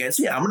to go up against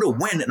me? I'm going to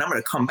win and I'm going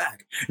to come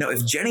back. Now,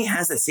 if Jenny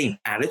has that same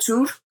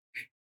attitude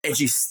and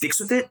she sticks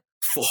with it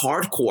for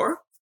hardcore,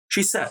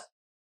 she's set.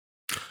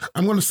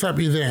 I'm going to stop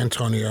you there,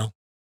 Antonio,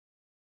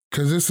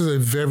 because this is a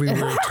very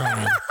rare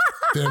time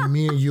that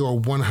me and you are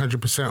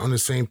 100% on the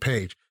same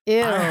page.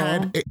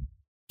 Ew.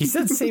 He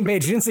said the same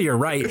page. He didn't say you're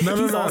right.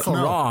 He's also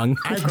wrong.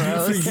 I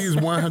do think he's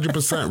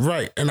 100%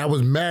 right. And I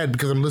was mad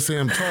because I'm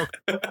listening to him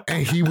talk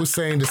and he was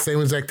saying the same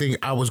exact thing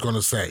I was going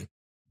to say.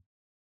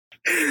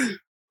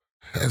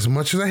 As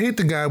much as I hate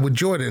the guy with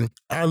Jordan,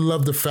 I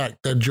love the fact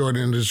that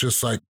Jordan is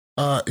just like,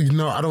 I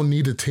don't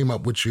need to team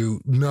up with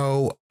you.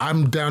 No,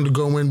 I'm down to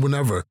go in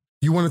whenever.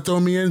 You want to throw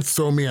me in?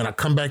 Throw me in. I'll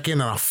come back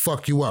in and I'll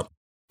fuck you up.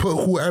 Put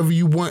whoever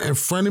you want in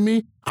front of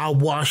me, I'll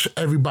wash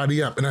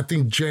everybody up. And I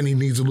think Jenny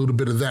needs a little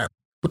bit of that.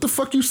 What the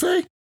fuck you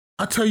say?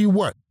 I tell you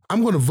what,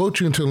 I'm going to vote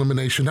you into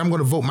elimination. I'm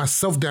going to vote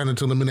myself down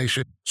into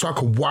elimination so I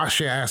can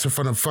wash your ass in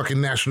front of fucking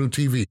national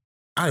TV.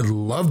 I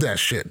love that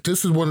shit.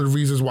 This is one of the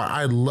reasons why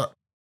I love,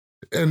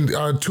 and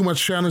Too Much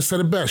Shannon said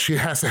it best. She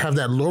has to have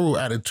that Laurel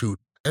attitude.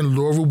 And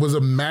Laurel was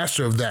a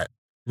master of that.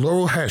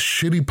 Laurel has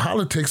shitty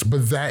politics,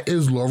 but that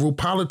is Laurel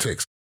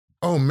politics.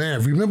 Oh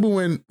man, remember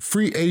when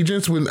Free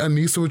Agents, when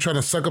Anissa was trying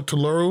to suck up to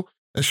Laurel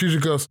and she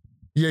just goes,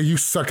 yeah, you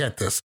suck at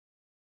this.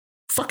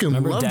 Fucking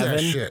Remember love that Devin?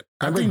 shit.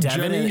 I Remember think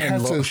Devin Jenny and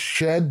has Lo- to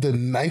shed the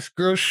nice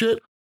girl shit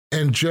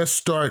and just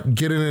start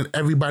getting in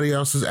everybody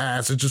else's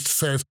ass. It just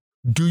says,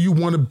 do you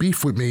want to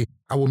beef with me?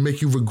 I will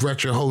make you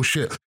regret your whole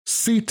shit.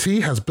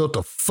 CT has built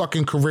a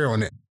fucking career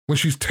on it. When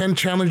she's 10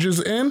 challenges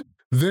in,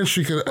 then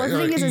she could Well,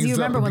 the thing is you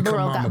remember when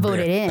Laurel got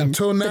voted in.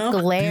 Until now,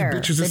 the glare,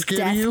 these bitches are the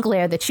scared of death you.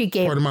 glare that she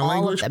gave Pardon my all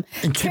language, of them.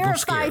 and keep 'em Terrified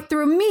scared.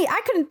 through me.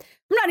 I'm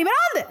not even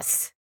on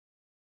this.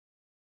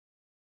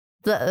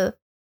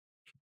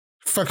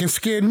 Fucking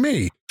scared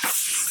me.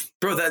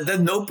 Bro, that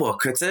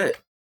notebook, that's it.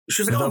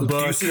 She was like, The "Oh, do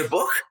you book. see the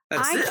book?"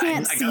 That's I it.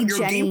 can't I see got your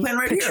Jenny game plan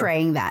right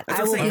portraying here. that. That's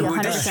I what will I'm be saying.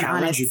 With this 100%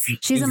 challenge, honest. if you,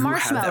 She's if a you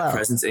have that marshmallow.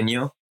 presence in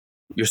you,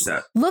 you're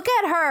set. Look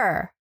at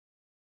her.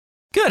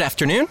 Good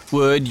afternoon.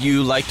 Would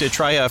you like to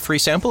try a free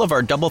sample of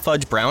our double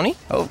fudge brownie?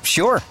 Oh,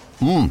 sure.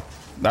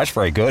 That's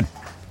very good.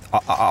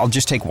 I'll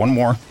just take one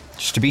more,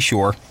 just to be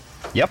sure.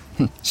 Yep,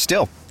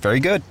 still very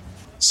good.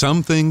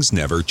 Some things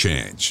never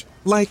change,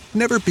 like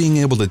never being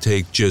able to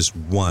take just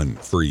one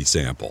free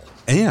sample.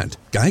 And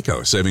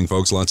Geico saving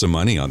folks lots of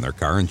money on their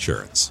car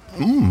insurance.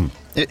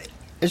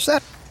 Is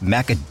that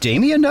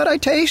macadamia nut I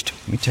taste?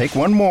 Let me take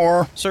one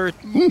more. Sir,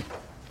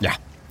 yeah,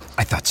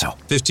 I thought so.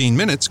 15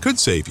 minutes could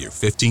save you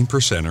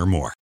 15% or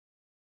more.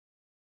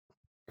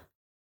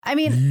 I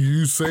mean,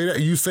 You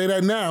say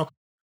that now.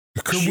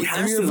 She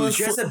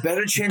has a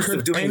better chance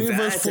of doing any of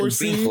that us than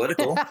being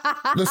political.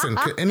 Listen,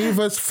 could any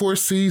of us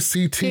foresee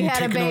CT He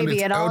had a taking on baby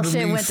its and all shit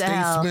elderly went to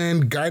hell.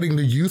 statesman guiding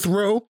the youth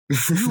role?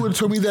 You would have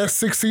told me that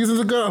 6 seasons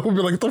ago. I would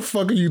be like, what the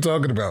fuck are you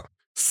talking about?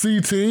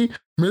 CT,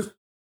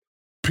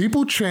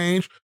 people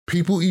change,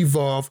 people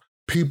evolve,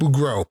 people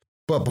grow.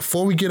 But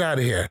before we get out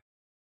of here,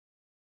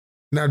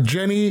 now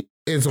Jenny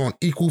is on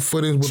equal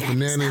footing with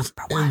Bananas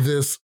in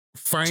this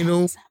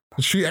final.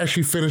 She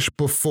actually finished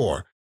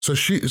before.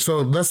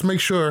 So let's make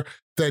sure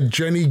that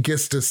Jenny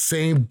gets the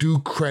same due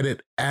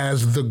credit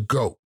as the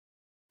GOAT.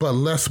 But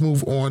let's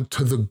move on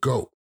to the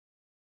GOAT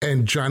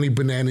and Johnny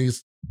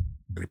Bananas'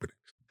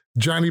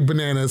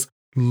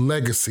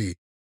 legacy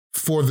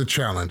for the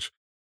challenge.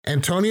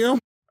 Antonio,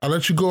 I'll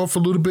let you go off a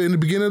little bit in the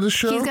beginning of the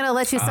show. He's going to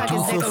let you suck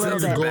his dick a little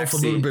bit. Go off a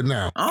little bit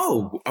now.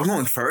 Oh, I'm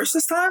going first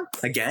this time?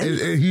 Again?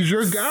 He's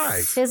your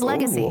guy. His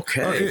legacy.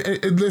 Okay.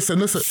 Listen.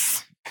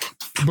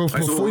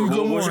 Before you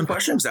go what was on, your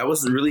question? Because I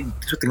wasn't really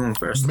going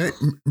first.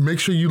 Make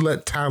sure you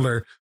let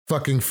Tyler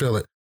fucking feel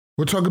it.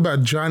 We're talking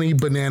about Johnny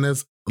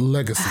Bananas'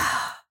 legacy.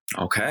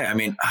 Okay. I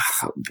mean,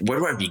 where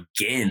do I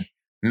begin?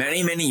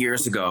 Many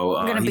years ago,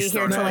 We're going to be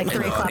here until like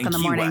 3 o'clock in the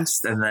morning.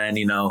 West, and then,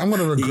 I'm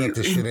going to regret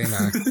this shit, ain't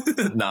I?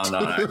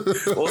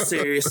 No. All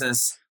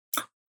seriousness,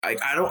 I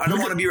don't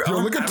want to be.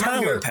 Look at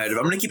Tyler. Repetitive.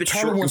 I'm going to keep it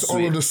Tyler short and wants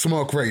sweet. all of the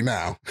smoke right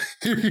now.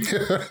 All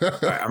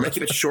right, I'm going to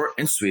keep it short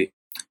and sweet.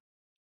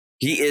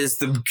 He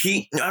is I don't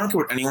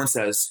care what anyone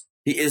says.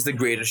 He is the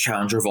greatest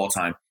challenger of all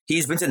time.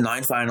 He's been to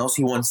 9 finals.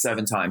 He won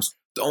 7 times.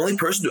 The only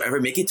person to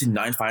ever make it to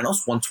 9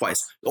 finals won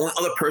twice. The only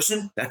other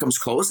person that comes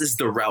close is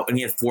Darrell, and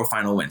he had 4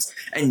 final wins.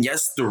 And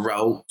yes,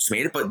 Darrell's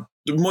made it, but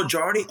the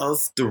majority of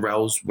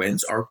Darrell's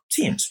wins are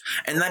teams.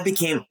 And that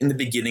became in the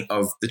beginning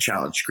of the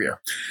challenge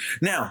career.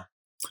 Now,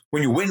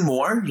 when you win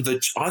more,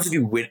 the odds of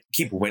you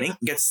keep winning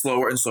gets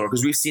slower and slower,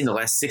 because we've seen the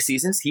last 6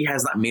 seasons, he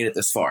has not made it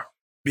this far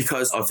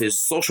because of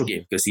his social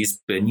game, because he's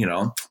been,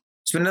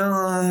 it's been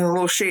a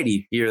little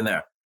shady here and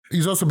there.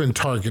 He's also been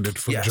targeted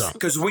for jump.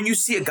 Because when you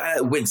see a guy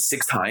that wins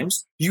 6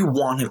 times, you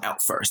want him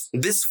out first.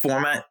 This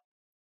format,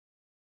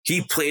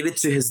 he played it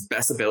to his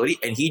best ability,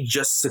 and he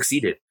just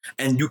succeeded.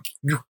 And you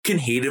can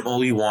hate him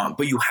all you want,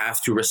 but you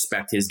have to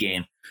respect his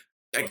game.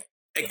 Like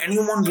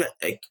anyone,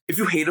 if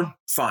you hate him,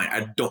 fine,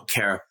 I don't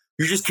care.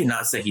 You just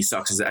cannot say he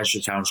sucks as a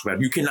challenge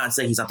competitor. You cannot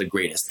say he's not the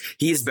greatest.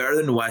 He is better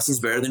than Wes. He's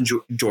better than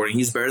Jordan.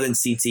 He's better than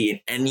CT in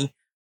any.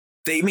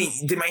 They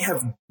might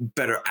have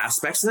better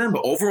aspects than them,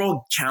 but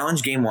overall,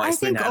 challenge game wise,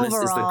 Bananas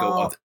is the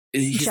GOAT.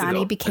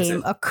 Johnny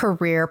became a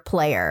career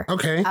player.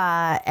 Okay.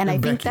 And I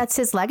think that's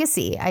his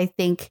legacy. I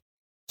think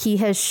he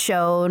has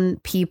shown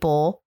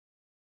people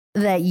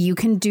that you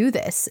can do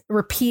this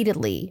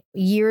repeatedly,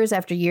 years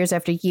after years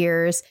after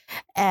years,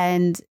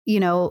 and,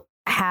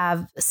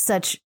 have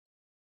such,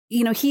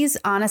 he's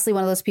honestly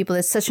one of those people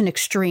that's such an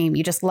extreme.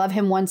 You just love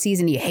him one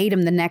season, you hate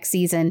him the next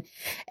season.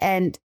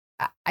 And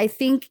I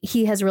think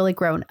he has really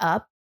grown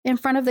up in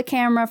front of the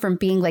camera from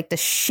being like the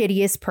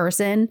shittiest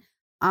person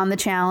on the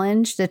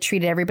challenge that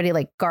treated everybody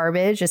like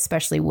garbage,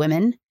 especially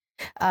women,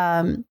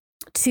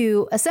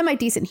 to a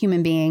semi-decent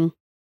human being.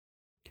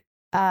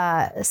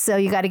 So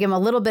you got to give him a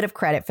little bit of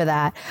credit for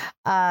that.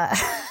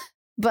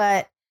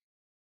 But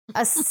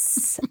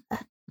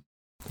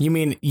you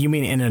mean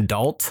an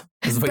adult?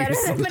 Is what better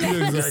than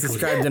Bananas.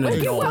 Described an You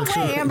adult. went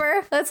way,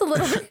 Amber. That's a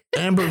little bit.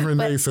 Amber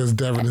Renee says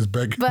Devin is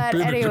better. But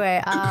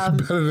anyway,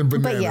 better than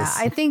Bananas. but yeah,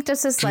 I think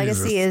just his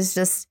legacy is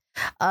just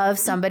of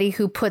somebody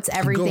who puts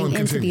everything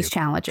into these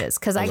challenges.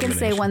 Because I can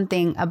say one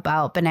thing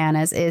about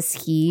Bananas is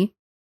he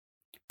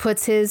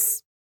puts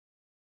his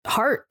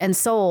heart and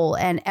soul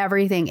and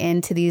everything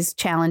into these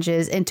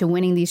challenges, into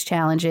winning these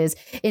challenges,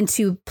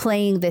 into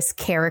playing this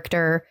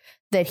character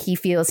that he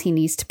feels he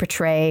needs to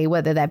portray,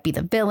 whether that be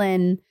the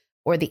villain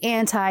or the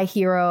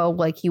anti-hero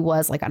like he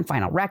was like on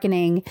Final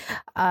Reckoning.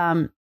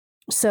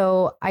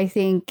 So I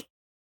think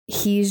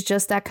he's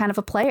just that kind of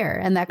a player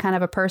and that kind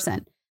of a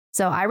person.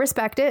 So I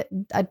respect it.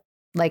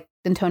 Like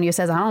Antonio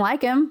says, I don't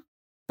like him,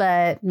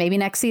 but maybe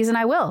next season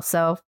I will.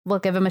 So we'll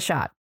give him a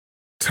shot.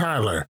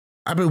 Tyler,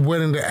 I've been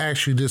waiting to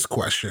ask you this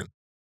question.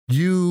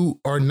 You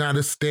are not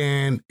a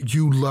stan.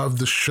 You love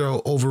the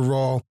show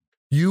overall.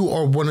 You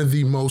are one of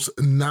the most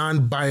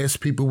non-biased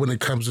people when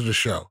it comes to the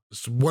show.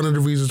 It's one of the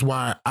reasons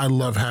why I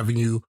love having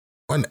you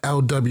on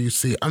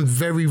LWC. I'm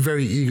very,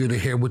 very eager to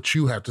hear what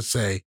you have to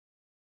say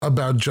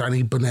about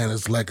Johnny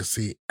Bananas'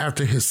 legacy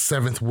after his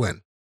 7th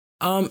win.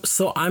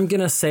 So I'm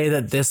going to say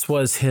that this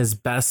was his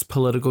best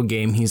political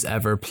game he's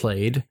ever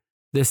played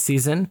this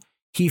season.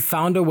 He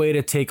found a way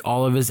to take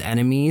all of his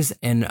enemies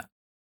and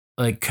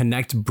like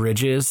connect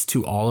bridges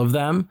to all of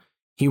them.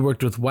 He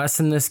worked with Wes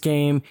in this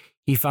game.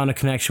 He found a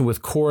connection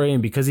with Corey,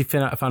 and because he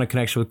found a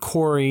connection with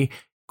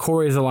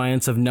Corey's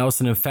alliance of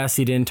Nelson and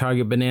Fessy didn't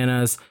target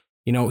Bananas.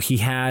 You know, he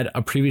had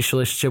a previous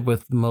relationship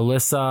with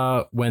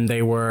Melissa when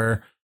they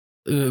were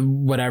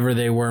whatever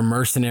they were,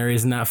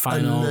 mercenaries in that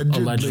final,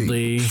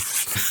 allegedly.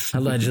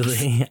 Snuggle buddies.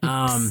 He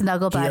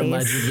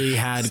allegedly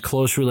had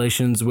close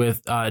relations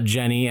with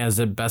Jenny as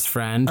a best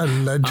friend.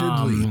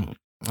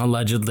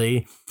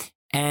 Allegedly.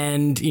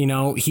 And, you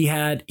know, he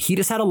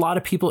just had a lot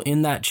of people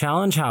in that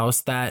challenge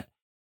house that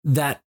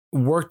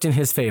worked in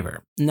his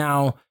favor.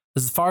 Now,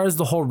 as far as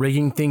the whole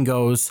rigging thing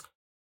goes,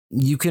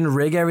 you can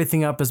rig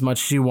everything up as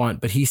much as you want,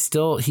 but he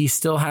still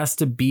has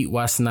to beat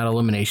Wes in that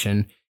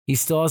elimination. He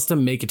still has to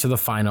make it to the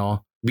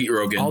final. Beat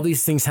Rogan. All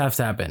these things have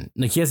to happen.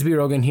 Like, he has to beat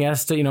Rogan. He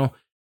has to, you know,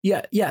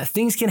 yeah,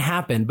 things can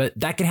happen, but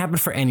that can happen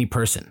for any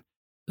person.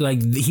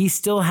 Like, he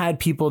still had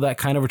people that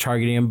kind of were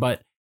targeting him,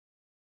 but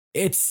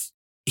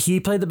he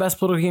played the best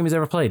political game he's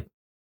ever played.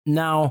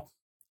 Now,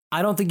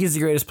 I don't think he's the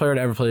greatest player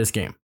to ever play this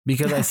game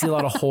because I see a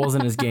lot of holes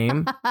in his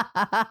game.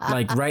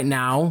 Like right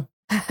now,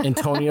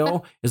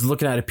 Antonio is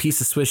looking at a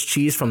piece of Swiss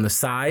cheese from the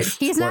side.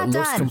 He's not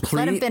done.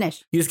 Let him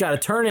finish. You just got to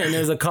turn it, and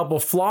there's a couple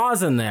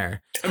flaws in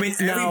there. I mean,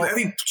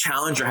 every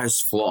challenger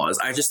has flaws.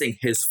 I just think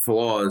his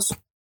flaws.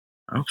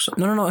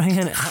 No. Hang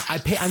on.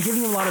 I'm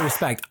giving him a lot of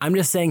respect. I'm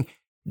just saying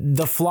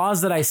the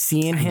flaws that I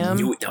see in him. I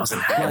knew it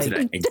doesn't have it.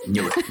 I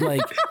knew it.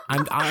 Like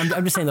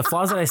I'm just saying the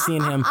flaws that I see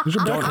in him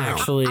don't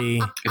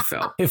actually.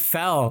 It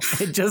fell.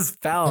 It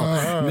just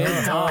fell mid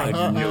talk.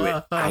 I knew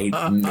it.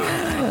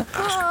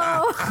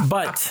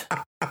 But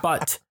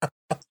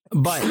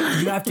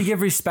you have to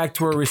give respect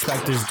where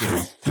respect is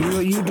due.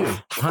 You do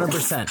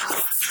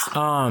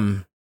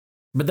 100%.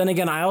 But then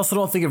again, I also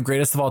don't think of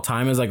greatest of all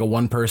time as like a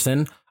one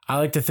person. I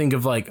like to think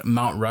of like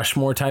Mount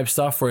Rushmore type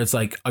stuff where it's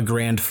like a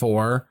grand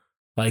four,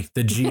 like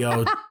the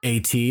GOAT,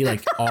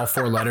 like all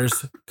 4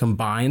 letters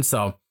combined.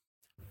 So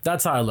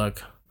that's how I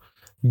look.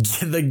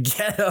 The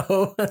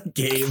ghetto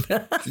game.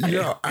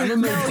 Yeah, I don't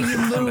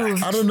know.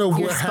 I don't know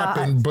what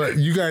happened, but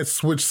you guys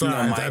switched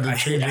sides. I had to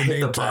change your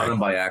name the bottom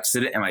by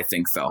accident, and my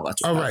thing fell.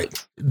 That's all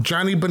right.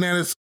 Johnny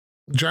Bananas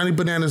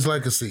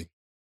legacy.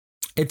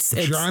 It's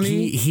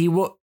Johnny. He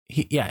will.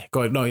 Yeah,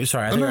 go ahead. No,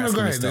 sorry. No,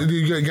 go ahead.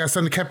 You got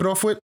something to cap it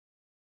off with?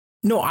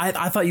 No,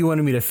 I thought you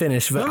wanted me to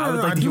finish, but I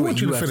would like to hear what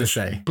you have to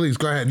say. Please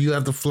go ahead. You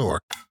have the floor.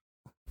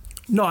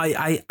 No,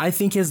 I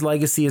think his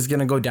legacy is going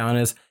to go down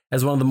as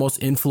one of the most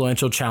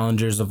influential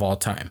challengers of all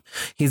time.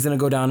 He's going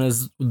to go down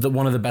as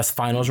one of the best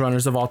finals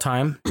runners of all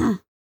time.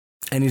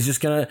 And he's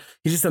just a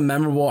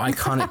memorable,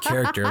 iconic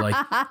character. Like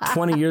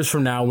 20 years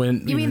from now,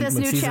 when you mean this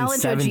new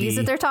challenge OGs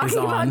that they're talking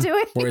about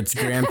doing, where it's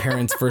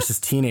grandparents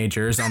versus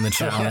teenagers on the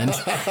challenge,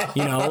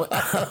 you know.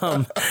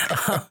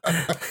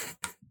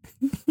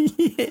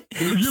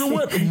 You know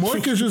what?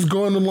 Mark is just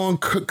going along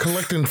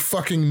collecting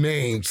fucking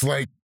names.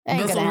 Like,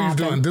 that's all he's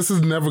doing. This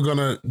is never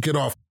gonna get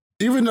off.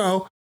 Even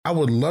though I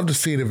would love to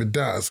see it if it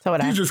does.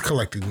 He's just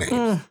collecting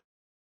names.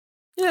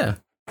 Yeah.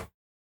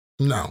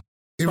 No.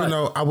 Even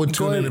though I would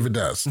tune in if it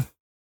does.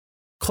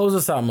 Close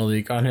us out,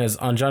 Malik,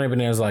 on Johnny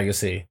Bananas'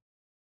 legacy.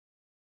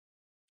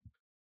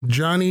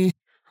 Johnny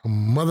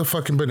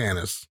motherfucking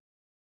Bananas.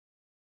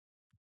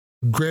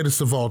 Greatest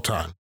of all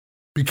time.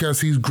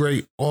 Because he's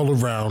great all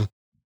around.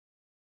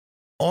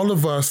 All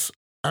of us,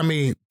 I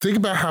mean, think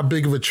about how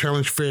big of a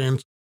challenge fan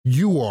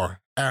you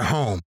are at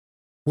home,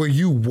 where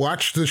you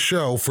watch the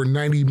show for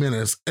 90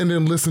 minutes and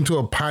then listen to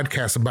a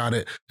podcast about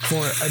it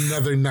for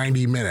another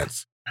 90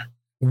 minutes.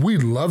 We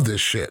love this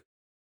shit.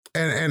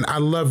 And I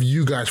love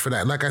you guys for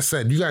that. Like I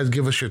said, you guys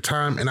give us your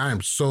time, and I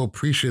am so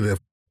appreciative.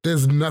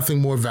 There's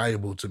nothing more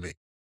valuable to me.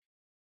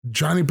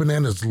 Johnny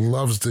Bananas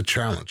loves the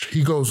challenge.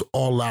 He goes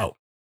all out.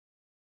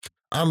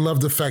 I love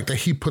the fact that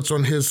he puts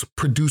on his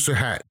producer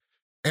hat,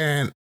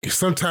 and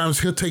sometimes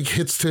he'll take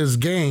hits to his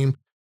game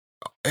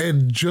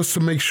and just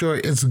to make sure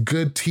it's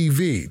good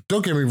TV.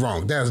 Don't get me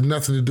wrong. That has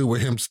nothing to do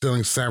with him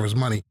stealing Sarah's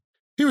money.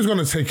 He was going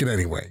to take it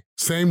anyway.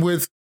 Same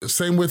with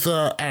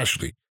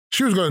Ashley.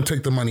 She was going to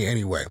take the money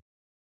anyway.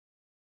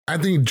 I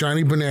think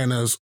Johnny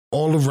Bananas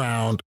all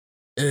around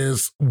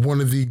is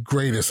one of the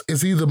greatest.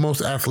 Is he the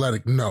most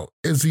athletic? No.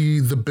 Is he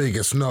the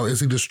biggest? No. Is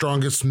he the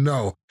strongest?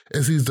 No.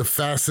 Is he the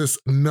fastest?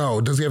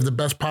 No. Does he have the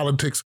best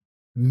politics?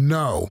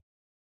 No.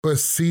 But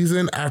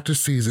season after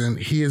season,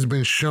 he has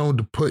been shown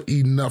to put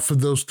enough of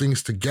those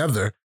things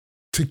together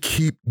to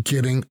keep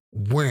getting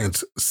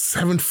wins.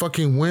 7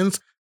 fucking wins?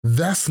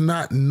 That's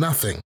not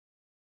nothing.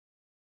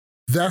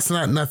 That's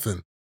not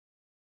nothing.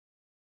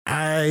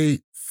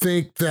 I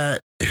think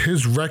that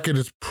his record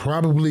is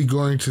probably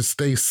going to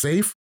stay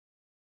safe.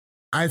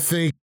 I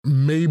think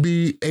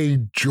maybe a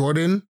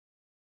Jordan,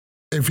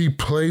 if he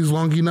plays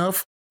long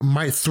enough,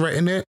 might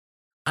threaten it.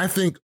 I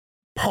think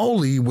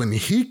Paulie, when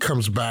he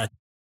comes back,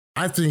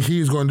 I think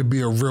he's going to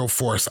be a real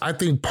force. I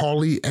think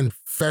Paulie and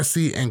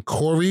Fessy and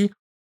Corey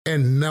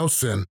and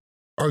Nelson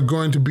are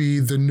going to be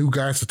the new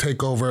guys to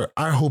take over.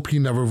 I hope he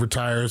never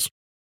retires.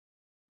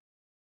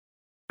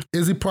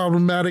 Is he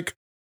problematic?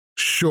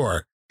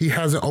 Sure. He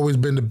hasn't always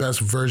been the best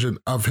version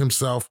of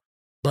himself,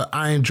 but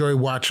I enjoy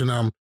watching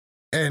him.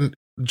 And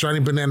Johnny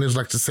Bananas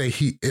likes to say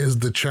he is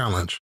the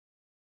challenge.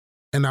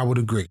 And I would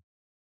agree.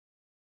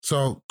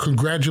 So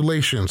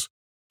congratulations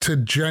to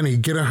Jenny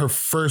getting her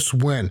first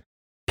win.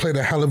 Played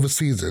a hell of a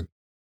season.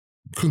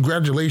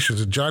 Congratulations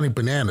to Johnny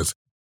Bananas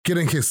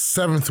getting his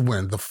 7th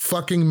win, the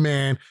fucking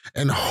man,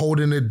 and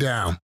holding it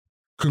down.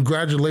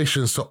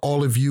 Congratulations to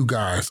all of you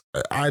guys.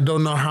 I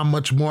don't know how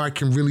much more I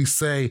can really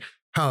say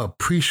how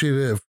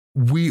appreciative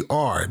we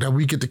are that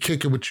we get to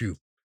kick it with you.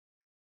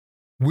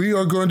 We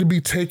are going to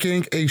be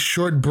taking a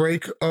short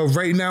break.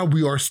 Right now,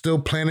 we are still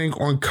planning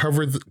on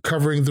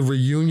covering the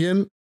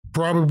reunion,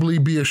 probably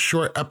be a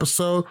short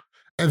episode,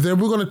 and then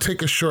we're going to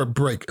take a short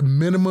break,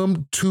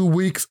 minimum 2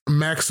 weeks,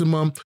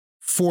 maximum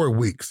 4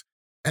 weeks.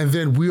 And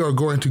then we are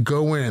going to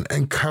go in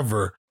and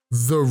cover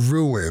the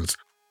ruins,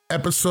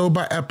 episode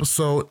by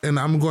episode, and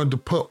I'm going to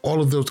put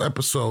all of those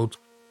episodes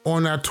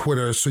on our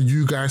Twitter so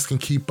you guys can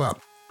keep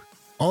up.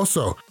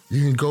 Also,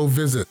 you can go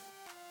visit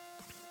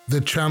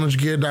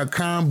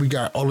thechallengegear.com. We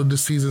got all of the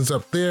seasons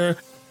up there,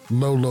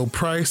 low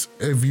price.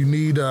 If you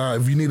need a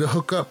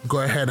hookup,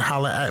 go ahead,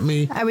 holler at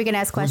me. Are we gonna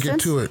ask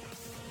questions? We'll get to it.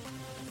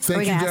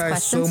 Thank you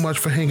guys so much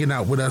for hanging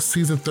out with us.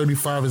 Season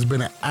 35 has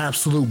been an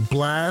absolute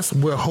blast.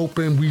 We're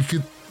hoping we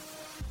could.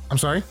 I'm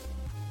sorry?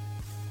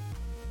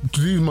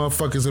 These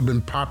motherfuckers have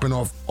been popping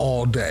off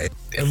all day.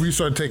 If we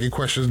start taking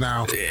questions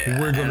now,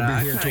 we're going to be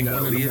here till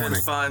 1 in the morning.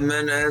 In 5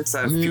 minutes.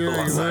 I have people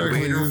outside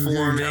waiting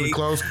for me.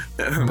 Close.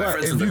 My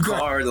friends in the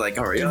car, like,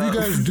 hurry up. If you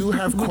guys do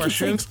have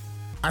questions,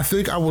 I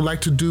think I would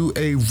like to do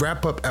a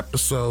wrap-up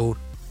episode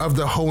of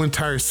the whole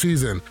entire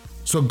season.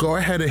 So go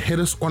ahead and hit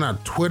us on our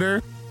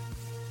Twitter.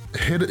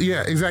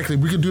 Yeah, exactly.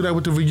 We can do that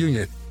with the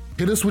reunion.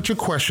 Hit us with your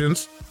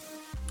questions.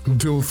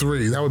 Do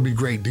 3. That would be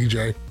great,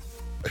 DJ.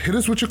 Hit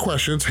us with your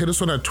questions. Hit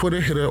us on our Twitter.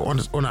 Hit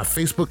us on our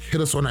Facebook. Hit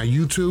us on our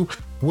YouTube.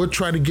 We'll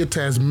try to get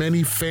to as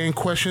many fan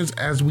questions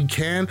as we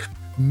can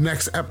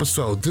next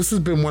episode. This has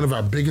been one of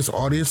our biggest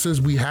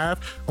audiences we have,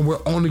 and we're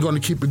only going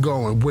to keep it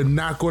going. We're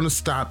not going to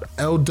stop.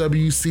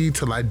 LWC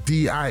till I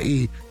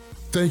DIE.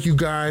 Thank you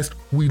guys.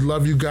 We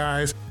love you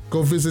guys.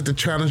 Go visit the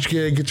Challenge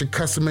Gear. Get your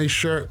custom-made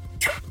shirt.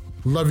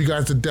 Love you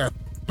guys to death.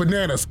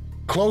 Bananas,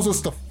 close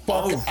us the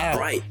fuck out.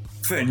 Right.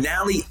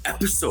 Finale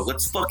episode.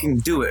 Let's fucking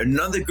do it.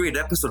 Another great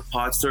episode,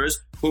 Podstars.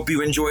 Hope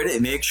you enjoyed it,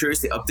 and make sure you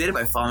stay updated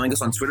by following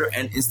us on Twitter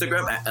and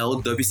Instagram at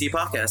LWC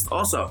Podcast.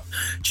 Also,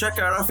 check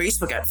out our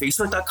Facebook at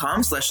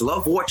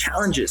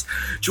facebook.com/LoveWarChallenges.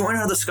 Join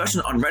our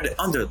discussion on Reddit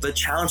under the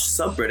Challenge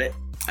subreddit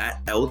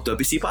at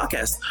LWC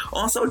Podcast.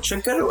 Also,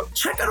 check out our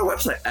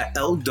website at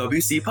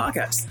LWC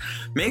Podcast.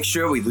 Make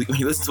sure you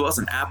listen to us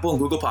on Apple and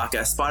Google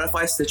Podcasts,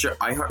 Spotify, Stitcher,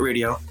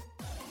 iHeartRadio,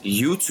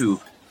 YouTube.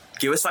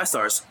 Give us 5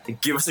 stars,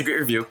 give us a great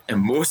review,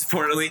 and most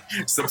importantly,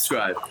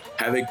 subscribe.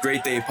 Have a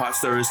great day,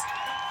 Podstars.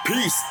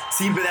 Peace.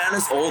 Team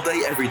Bananas all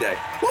day, every day.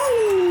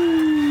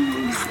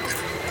 Woo!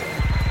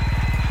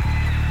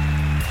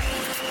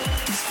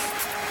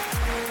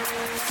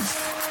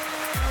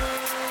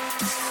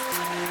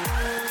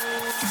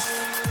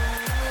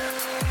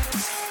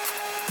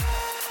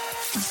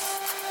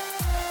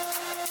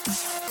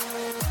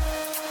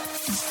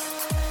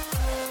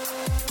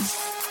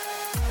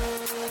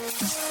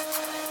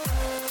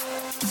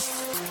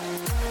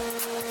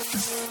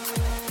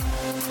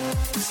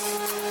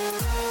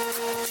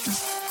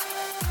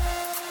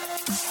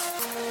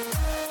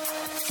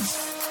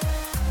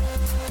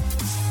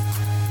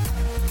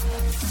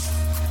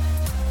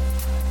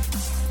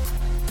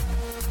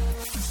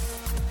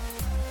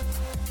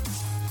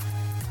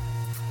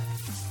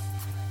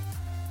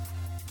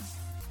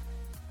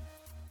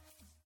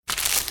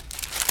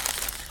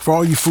 For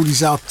all you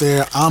foodies out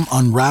there, I'm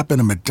unwrapping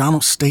a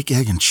McDonald's steak,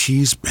 egg, and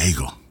cheese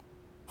bagel.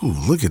 Ooh,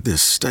 look at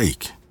this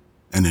steak.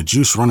 And the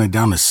juice running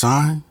down the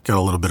side, got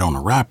a little bit on the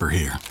wrapper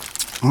here.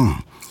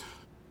 And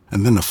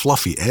then the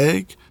fluffy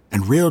egg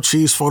and real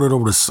cheese folded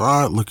over the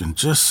side, looking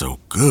just so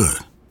good.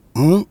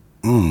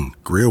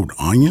 Grilled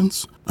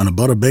onions and a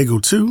butter bagel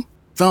too.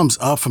 Thumbs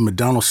up for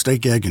McDonald's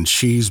steak, egg, and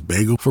cheese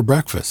bagel for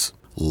breakfast.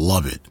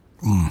 Love it.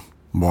 I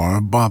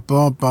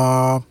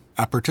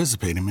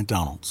participate in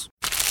McDonald's.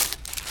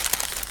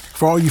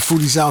 For all you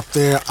foodies out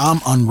there,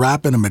 I'm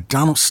unwrapping a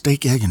McDonald's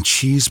steak, egg, and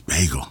cheese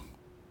bagel.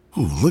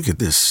 Ooh, look at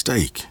this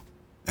steak.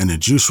 And the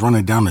juice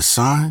running down the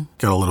side,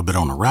 got a little bit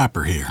on the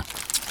wrapper here.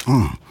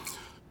 Mmm.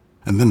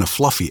 And then the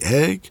fluffy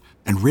egg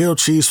and real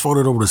cheese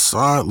folded over the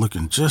side,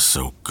 looking just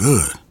so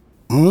good.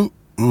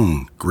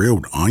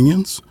 Grilled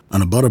onions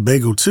and a butter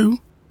bagel too.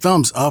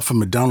 Thumbs up for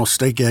McDonald's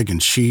steak, egg,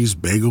 and cheese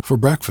bagel for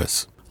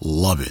breakfast.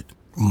 Love it.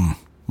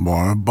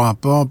 Ba ba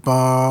ba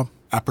ba.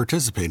 I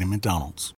participate in McDonald's.